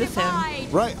even notice him.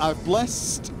 Right, I've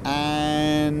blessed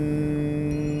and...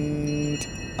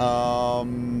 I'll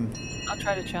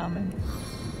try to charm him.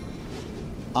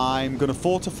 I'm going to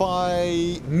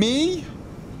fortify me.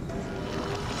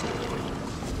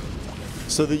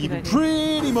 So that you can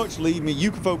pretty much leave me. You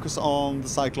can focus on the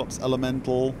Cyclops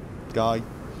Elemental guy.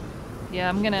 Yeah,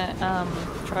 I'm going to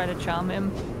try to charm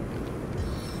him.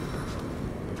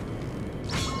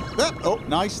 Oh,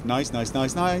 nice.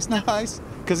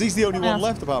 Because he's the only one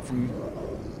left apart from...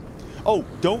 Oh,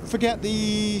 don't forget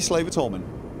the Slave of Torment.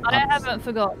 I haven't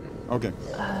forgotten. Okay.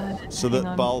 So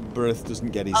that Balberith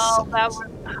doesn't get his...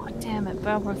 Balberith. Oh, damn it.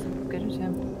 Balberith is good at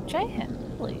him. Jahan,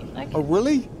 really? Okay. Oh,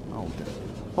 really? Oh, damn.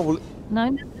 Oh, well...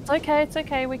 No, it's okay. It's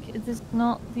okay. This is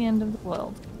not the end of the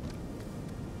world.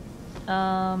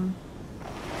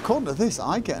 According to this,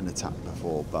 I get an attack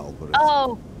before Balberith.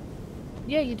 Oh!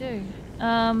 Yeah, you do.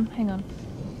 Hang on.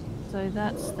 So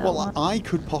that's that one. I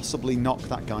could possibly knock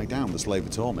that guy down, the Slave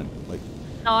of Torment. Like...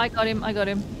 No, I got him.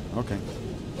 Okay.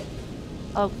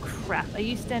 Oh, crap. Are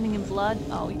you standing in blood?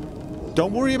 Oh.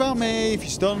 Don't worry about me. If you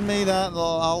stun me,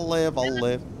 I'll live.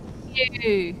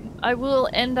 You. I will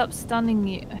end up stunning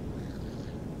you.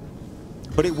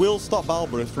 But it will stop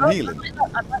Balberith from healing.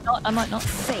 I might not.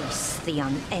 Face the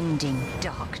unending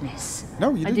darkness.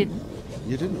 No, you didn't.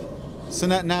 You didn't. So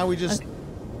now we just... Okay.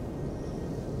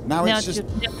 Now it's just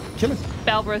kill him.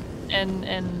 Balberith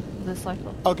and the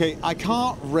Cyclops. Okay, I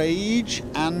can't rage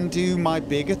and do my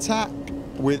big attack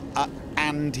with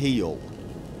and heal.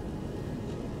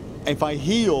 If I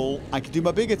heal, I could do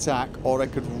my big attack, or I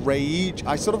could rage.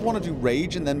 I sort of want to do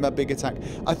rage and then my big attack.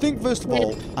 I think first of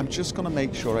all, I'm just gonna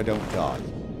make sure I don't die.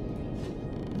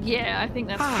 Yeah, I think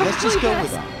that's. Let's just go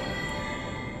with that.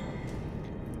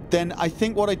 Then I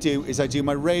think what I do is I do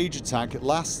my rage attack. It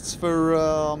lasts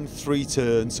for 3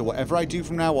 turns, so whatever I do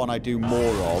from now on, I do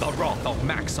more of. The wrath of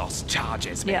Maxos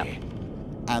charges me. Yeah.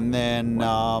 And then,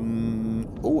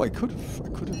 oh, I could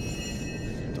have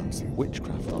done some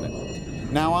witchcraft on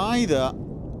it. Now either,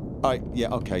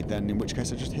 okay, then in which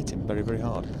case I just hit him very, very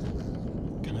hard.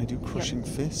 Can I do crushing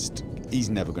fist? He's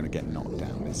never going to get knocked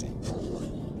down, is he?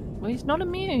 Well, he's not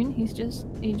immune. He just.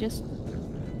 You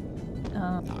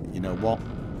know what?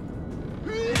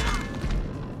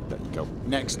 There you go.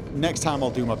 Next time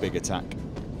I'll do my big attack.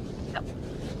 Yep.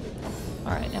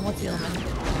 All right, and what's the element?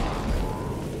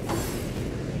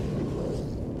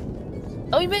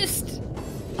 Oh, he missed.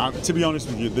 To be honest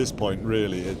with you, at this point,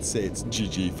 really, it's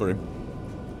GG for him.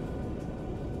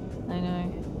 I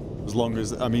know. As long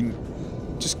as, I mean,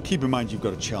 just keep in mind you've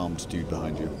got a charmed dude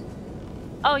behind you.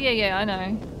 Oh yeah, I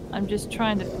know. I'm just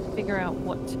trying to figure out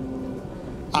what.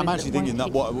 I'm actually thinking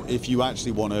that if you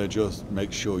actually want to just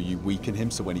make sure you weaken him,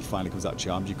 so when he finally comes out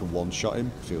charmed, you can one-shot him.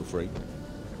 Feel free.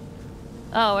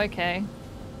 Oh, okay.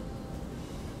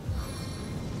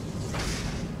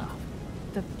 Oh,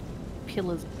 the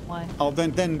pillars. Why? Oh,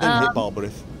 then hit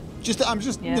Balberith. I'm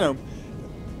just, you know.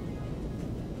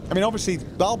 I mean, obviously,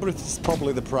 Balberith is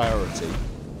probably the priority.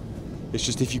 It's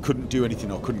just if you couldn't do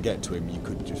anything or couldn't get to him, you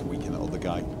could just weaken that other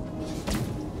guy.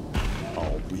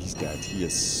 Oh, he's dead. He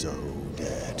is so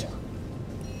dead.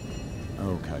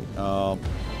 Okay.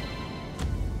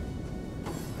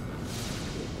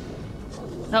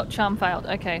 No, charm failed.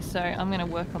 Okay, so I'm going to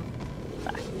work on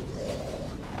that.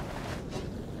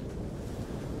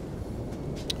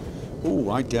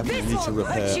 Oh, I definitely need to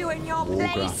repair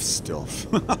Wargraf stuff.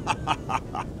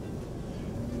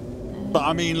 But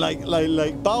I mean, like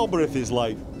Balberith is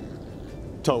like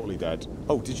totally dead.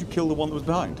 Oh, did you kill the one that was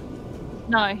behind?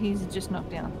 No, he's just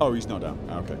knocked down. Oh, he's not down.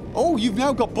 Okay. Oh, you've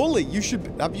now got Bully.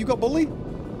 Have you got Bully?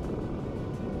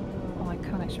 Oh, I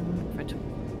can't actually remember it.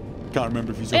 Can't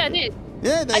remember if he's. Yeah, I did.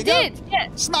 Yeah, there you go. I did. Yeah.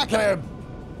 Smack him.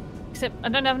 Except I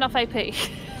don't have enough AP.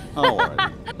 Oh, all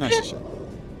right. That's a shame.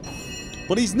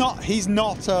 But he's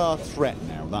not a threat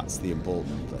now. That's the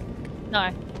important thing.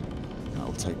 No.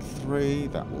 That'll take 3.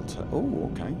 That will take... Oh,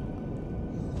 okay.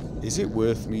 Is it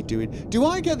worth me doing... Do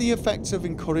I get the effects of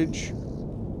encourage?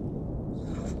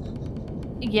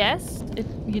 Yes,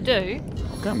 you do.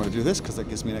 Okay, I'm going to do this because that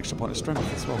gives me an extra point of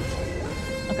strength as well.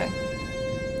 Okay.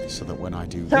 So that when I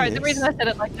do Sorry, this... the reason I said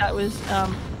it like that was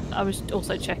I was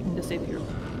also checking to see if you're...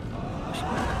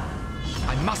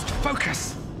 I must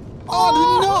focus.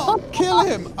 Oh, did not kill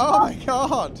him! Oh my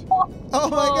god! Oh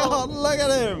my god, look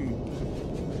at him!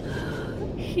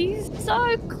 He's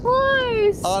so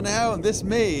close! Oh no, and this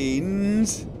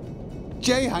means...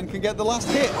 Jehan can get the last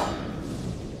hit.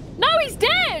 No, he's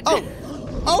dead! Oh!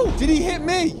 Oh, did he hit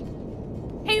me?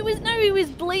 He was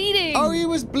bleeding! Oh, he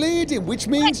was bleeding, which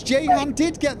means Jehan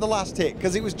did get the last hit,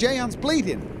 because it was Jehan's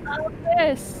bleeding. Oh,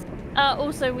 yes.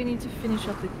 Also, we need to finish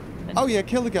off the... Oh yeah,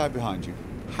 kill the guy behind you.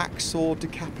 Hacksaw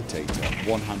Decapitator,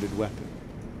 one-handed weapon.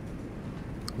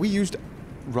 We used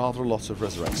rather a lot of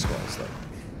resurrect spells though.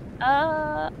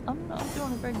 I'm not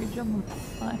doing a very good job on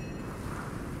that.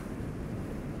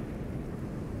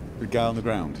 The guy on the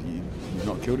ground, you've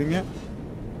not killed him yet?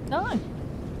 No.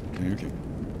 Okay.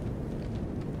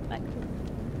 Back.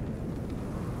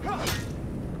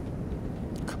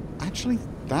 Actually,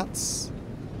 that's...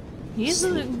 Do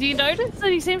you notice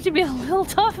that he seems to be a little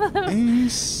tougher than...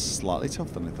 He's slightly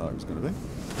tougher than I thought he was going to be.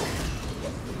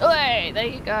 Wait, there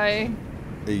you go.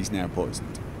 He's now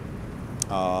poisoned.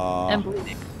 And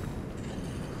bleeding.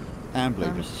 And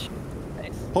bleeding.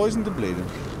 Poisoned and bleeding.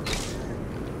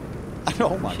 And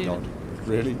oh my god.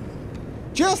 Really?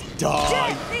 Just die!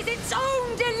 Death is its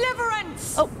own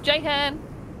deliverance! Oh, Jehan!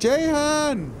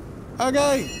 Jehan!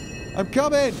 Okay, I'm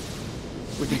coming!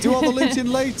 We can do all the looting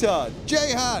later.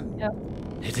 Jehan! Yep.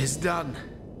 It is done.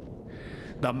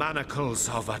 The manacles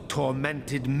of a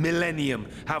tormented millennium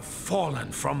have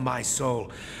fallen from my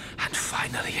soul. And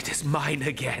finally it is mine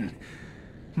again.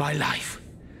 My life.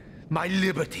 My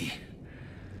liberty.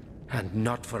 And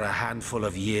not for a handful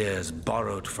of years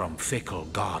borrowed from fickle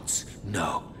gods.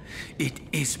 No. It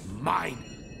is mine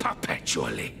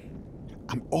perpetually.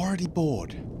 I'm already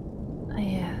bored.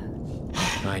 Yeah.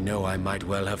 I know I might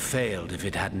well have failed if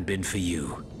it hadn't been for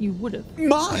you. You would have. I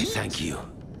Mine? thank you.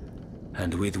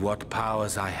 And with what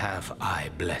powers I have, I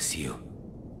bless you.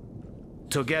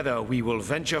 Together we will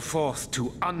venture forth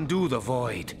to undo the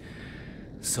void,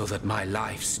 so that my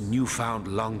life's newfound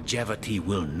longevity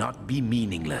will not be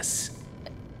meaningless.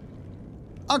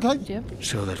 Okay. Yep.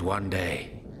 So that one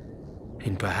day,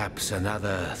 in perhaps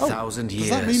another 1,000 years,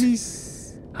 Does that mean he's...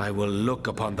 I will look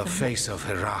upon the face of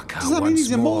Hiraka Does that mean he's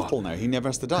once more immortal now? He never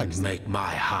has to die? and make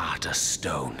my heart a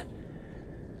stone.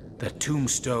 The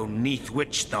tombstone neath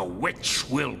which the witch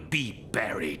will be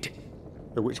buried.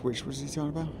 Which was he talking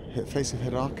about? Face of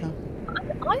Hiraka?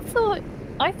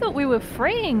 I thought we were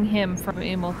freeing him from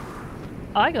immortal.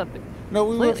 I got the... No,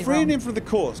 we were completely freeing wrong. him from the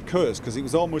curse because he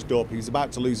was almost up. He was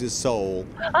about to lose his soul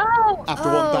Oh! after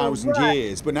 1,000 right.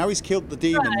 years. But now he's killed the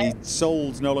demon. Right. His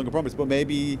soul's no longer promised. But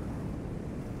maybe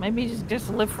Maybe he just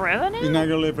live forever now? he's not going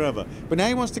to live forever. But now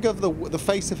he wants to go for the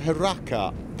face of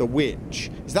Hiraka, the witch.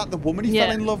 Is that the woman he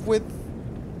fell in love with?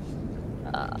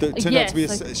 That turned out to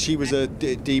be she was a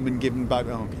demon given back.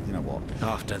 Oh, okay, you know what?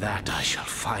 After that, I shall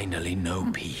finally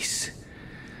know peace.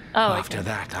 Oh, After okay.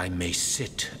 that, I may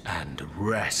sit and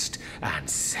rest and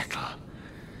settle.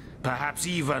 Perhaps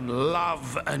even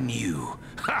love anew.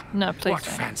 Ha! No, please What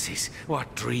don't. fancies,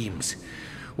 what dreams,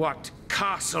 what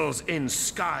castles in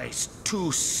skies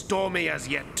too stormy as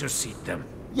yet to seat them.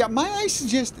 Yeah, may I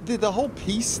suggest that the whole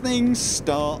peace thing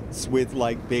starts with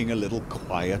like being a little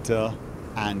quieter,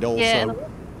 and also, Yeah.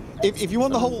 if you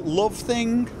want the whole love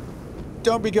thing,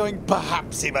 don't be going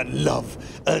perhaps even love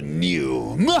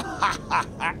anew.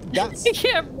 That's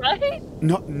Yeah, right?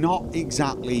 not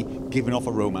exactly giving off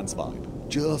a romance vibe.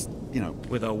 Just, you know.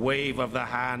 With a wave of the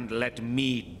hand, let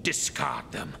me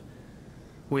discard them.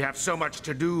 We have so much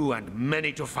to do and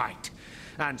many to fight.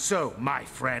 And so, my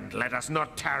friend, let us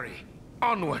not tarry.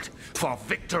 Onward, for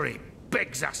victory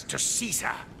begs us to seize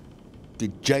her.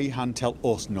 Did Jehan tell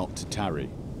us not to tarry?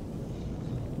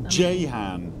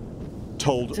 Jehan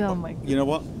told... Oh my You know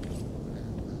what?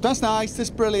 That's nice, that's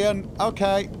brilliant.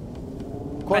 Okay.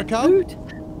 Right, Quaco? loot.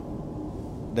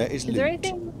 There is loot. There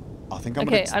anything? I think I'm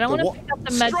Okay, gonna... I don't want to what? pick up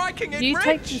the magic. Striking it You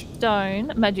take the rich.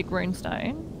 stone, magic rune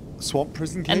stone, Swamp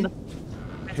Prison Key? and the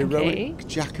prison Heroic key.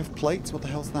 Jack of Plates? What the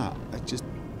hell's that? It's just...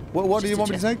 What do you Just a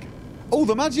want me to take? Oh,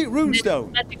 the magic rune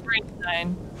stone! Magic rune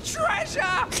stone.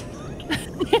 Treasure!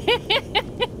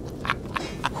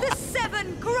 The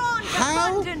 7 grand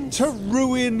How abundance! to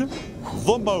ruin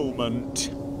the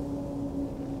moment.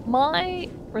 My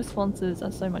responses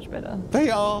are so much better. They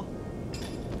are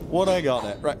what I got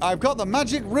it. Right, I've got the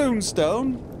magic rune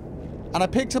stone. And I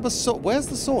picked up a sword. Where's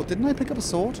the sword? Didn't I pick up a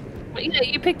sword? Well, yeah,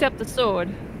 you picked up the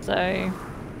sword, so...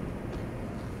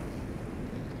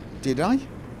 Did I?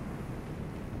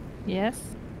 Yes.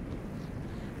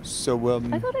 So,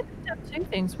 I thought I picked up 2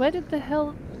 things. Where'd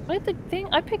the thing...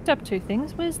 I picked up 2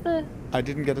 things. Where's the... I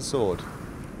didn't get a sword.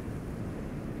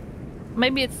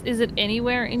 Maybe it's... Is it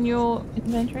anywhere in your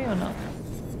inventory or not?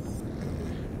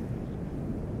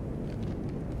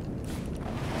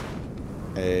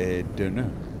 Don't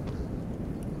know.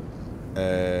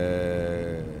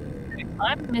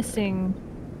 I'm missing...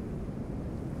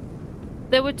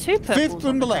 There were 2 purples. 5th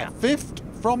from the left. 5th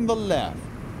from the left.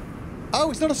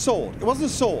 Oh, it's not a sword. It wasn't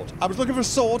a sword. I was looking for a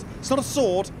sword. It's not a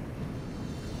sword.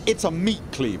 It's a meat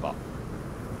cleaver.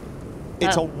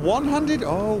 It's a one-handed...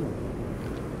 Oh.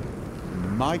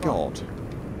 My God.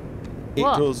 It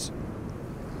does...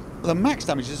 The max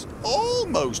damage is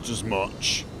almost as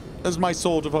much as my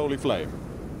Sword of Holy Flame.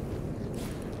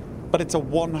 But it's a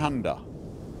one-hander.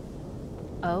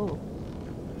 Oh.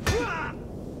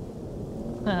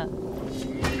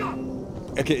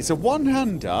 Okay, it's a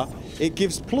one-hander. It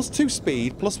gives +2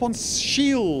 speed, +1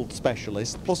 shield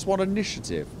specialist, +1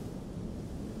 initiative.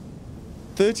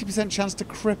 30% chance to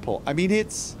cripple. I mean,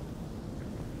 it's...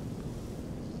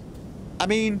 I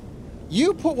mean,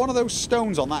 you put one of those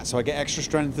stones on that so I get extra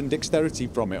strength and dexterity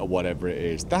from it or whatever it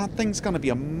is. That thing's going to be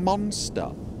a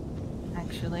monster.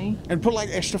 Actually. And put like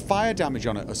extra fire damage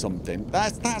on it or something.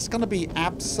 That's going to be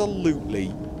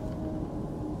absolutely...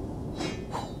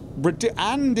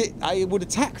 And I would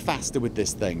attack faster with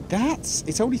this thing.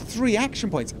 It's only 3 action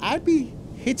points. I'd be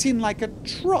hitting like a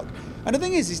truck. And the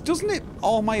thing is doesn't it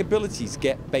all my abilities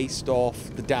get based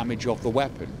off the damage of the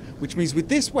weapon? Which means with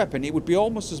this weapon, it would be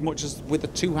almost as much as with a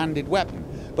 2-handed weapon.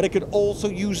 But I could also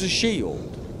use a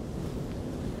shield.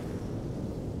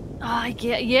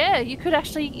 Yeah, you could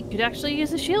actually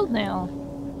use a shield now.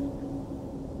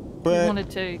 But... You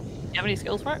wanted to... Do you have any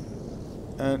skills for it?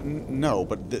 No,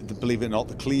 but believe it or not,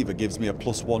 the cleaver gives me a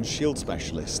 +1 shield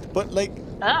specialist. But, like...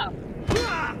 Oh.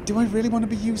 Do I really want to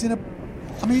be using a...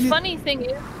 I mean... Funny thing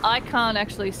is, I can't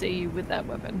actually see you with that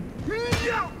weapon.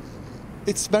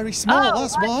 It's very small,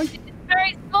 that's why. It's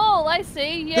very small, I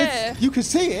see, yeah. You can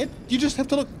see it, you just have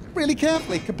to look really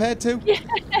carefully compared to... Yeah.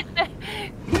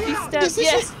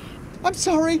 I'm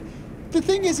sorry. The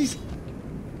thing is...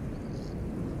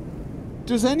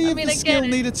 Does any of the skill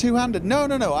need a 2-handed? No.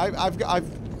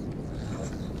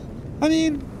 I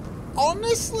mean,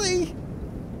 honestly,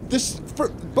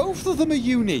 both of them are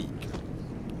unique.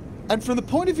 And from the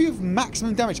point of view of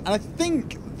maximum damage, and I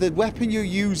think the weapon you're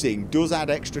using does add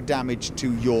extra damage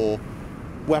to your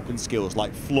weapon skills,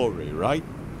 like flurry, right?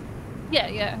 Yeah,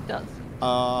 it does.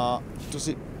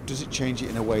 Does it change it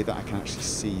in a way that I can actually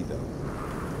see though?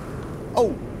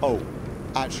 Oh,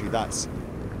 actually that's...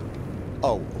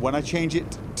 Oh, when I change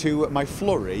it to my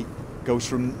flurry, goes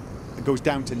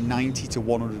down to 90 to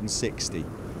 160.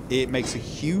 It makes a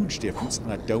huge difference,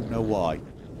 and I don't know why.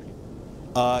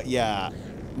 Yeah,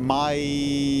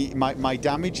 my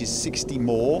damage is 60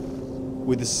 more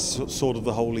with the Sword of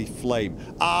the Holy Flame.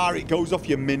 It goes off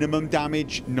your minimum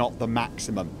damage, not the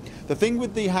maximum. The thing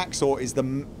with the hacksaw is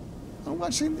the... Oh,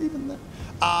 actually, even that...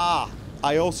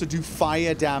 I also do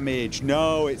fire damage.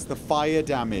 No, it's the fire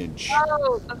damage.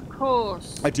 Oh, of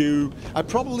course. I do. I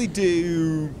probably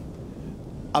do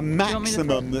a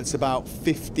maximum that's about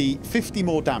 50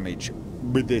 more damage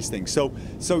with this thing. So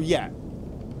yeah.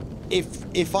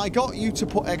 If I got you to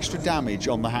put extra damage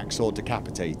on the hacksaw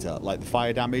decapitator, like the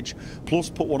fire damage, plus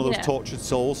put one of those tortured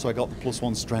souls, so I got the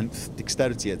 +1 strength,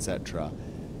 dexterity, etc.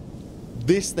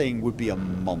 This thing would be a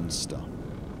monster.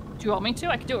 Do you want me to?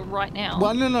 I could do it right now.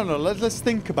 Well, no. Let's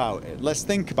think about it. Let's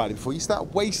think about it before you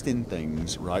start wasting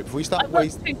things, right? Before you start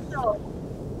wasting... I've got 2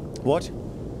 souls. What?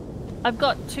 I've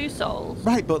got 2 souls.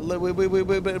 Right, but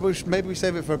maybe we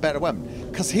save it for a better weapon.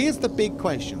 Because here's the big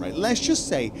question, right? Let's just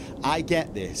say I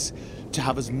get this to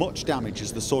have as much damage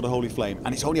as the Sword of Holy Flame,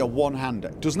 and it's only a one-hander.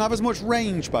 Doesn't have as much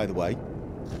range, by the way,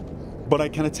 but I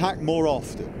can attack more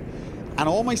often. And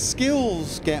all my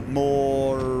skills get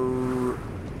more...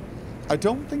 I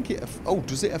don't think it... Oh,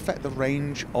 does it affect the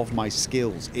range of my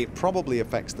skills? It probably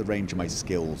affects the range of my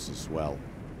skills as well.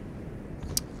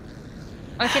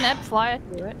 I can add fire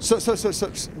to it. So,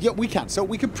 yeah, we can. So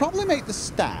we could probably make the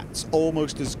stats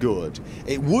almost as good.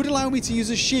 It would allow me to use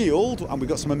a shield, and we've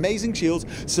got some amazing shields.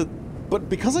 So, but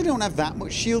because I don't have that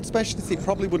much shield specialty, it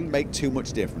probably wouldn't make too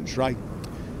much difference, right?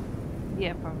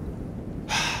 Yeah, probably.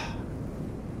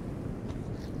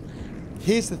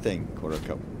 Here's the thing,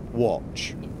 Kuroko.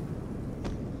 Watch.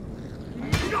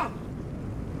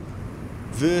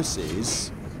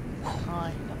 Versus...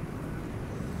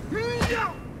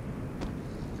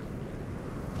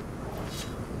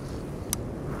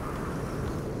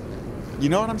 You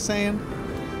know what I'm saying?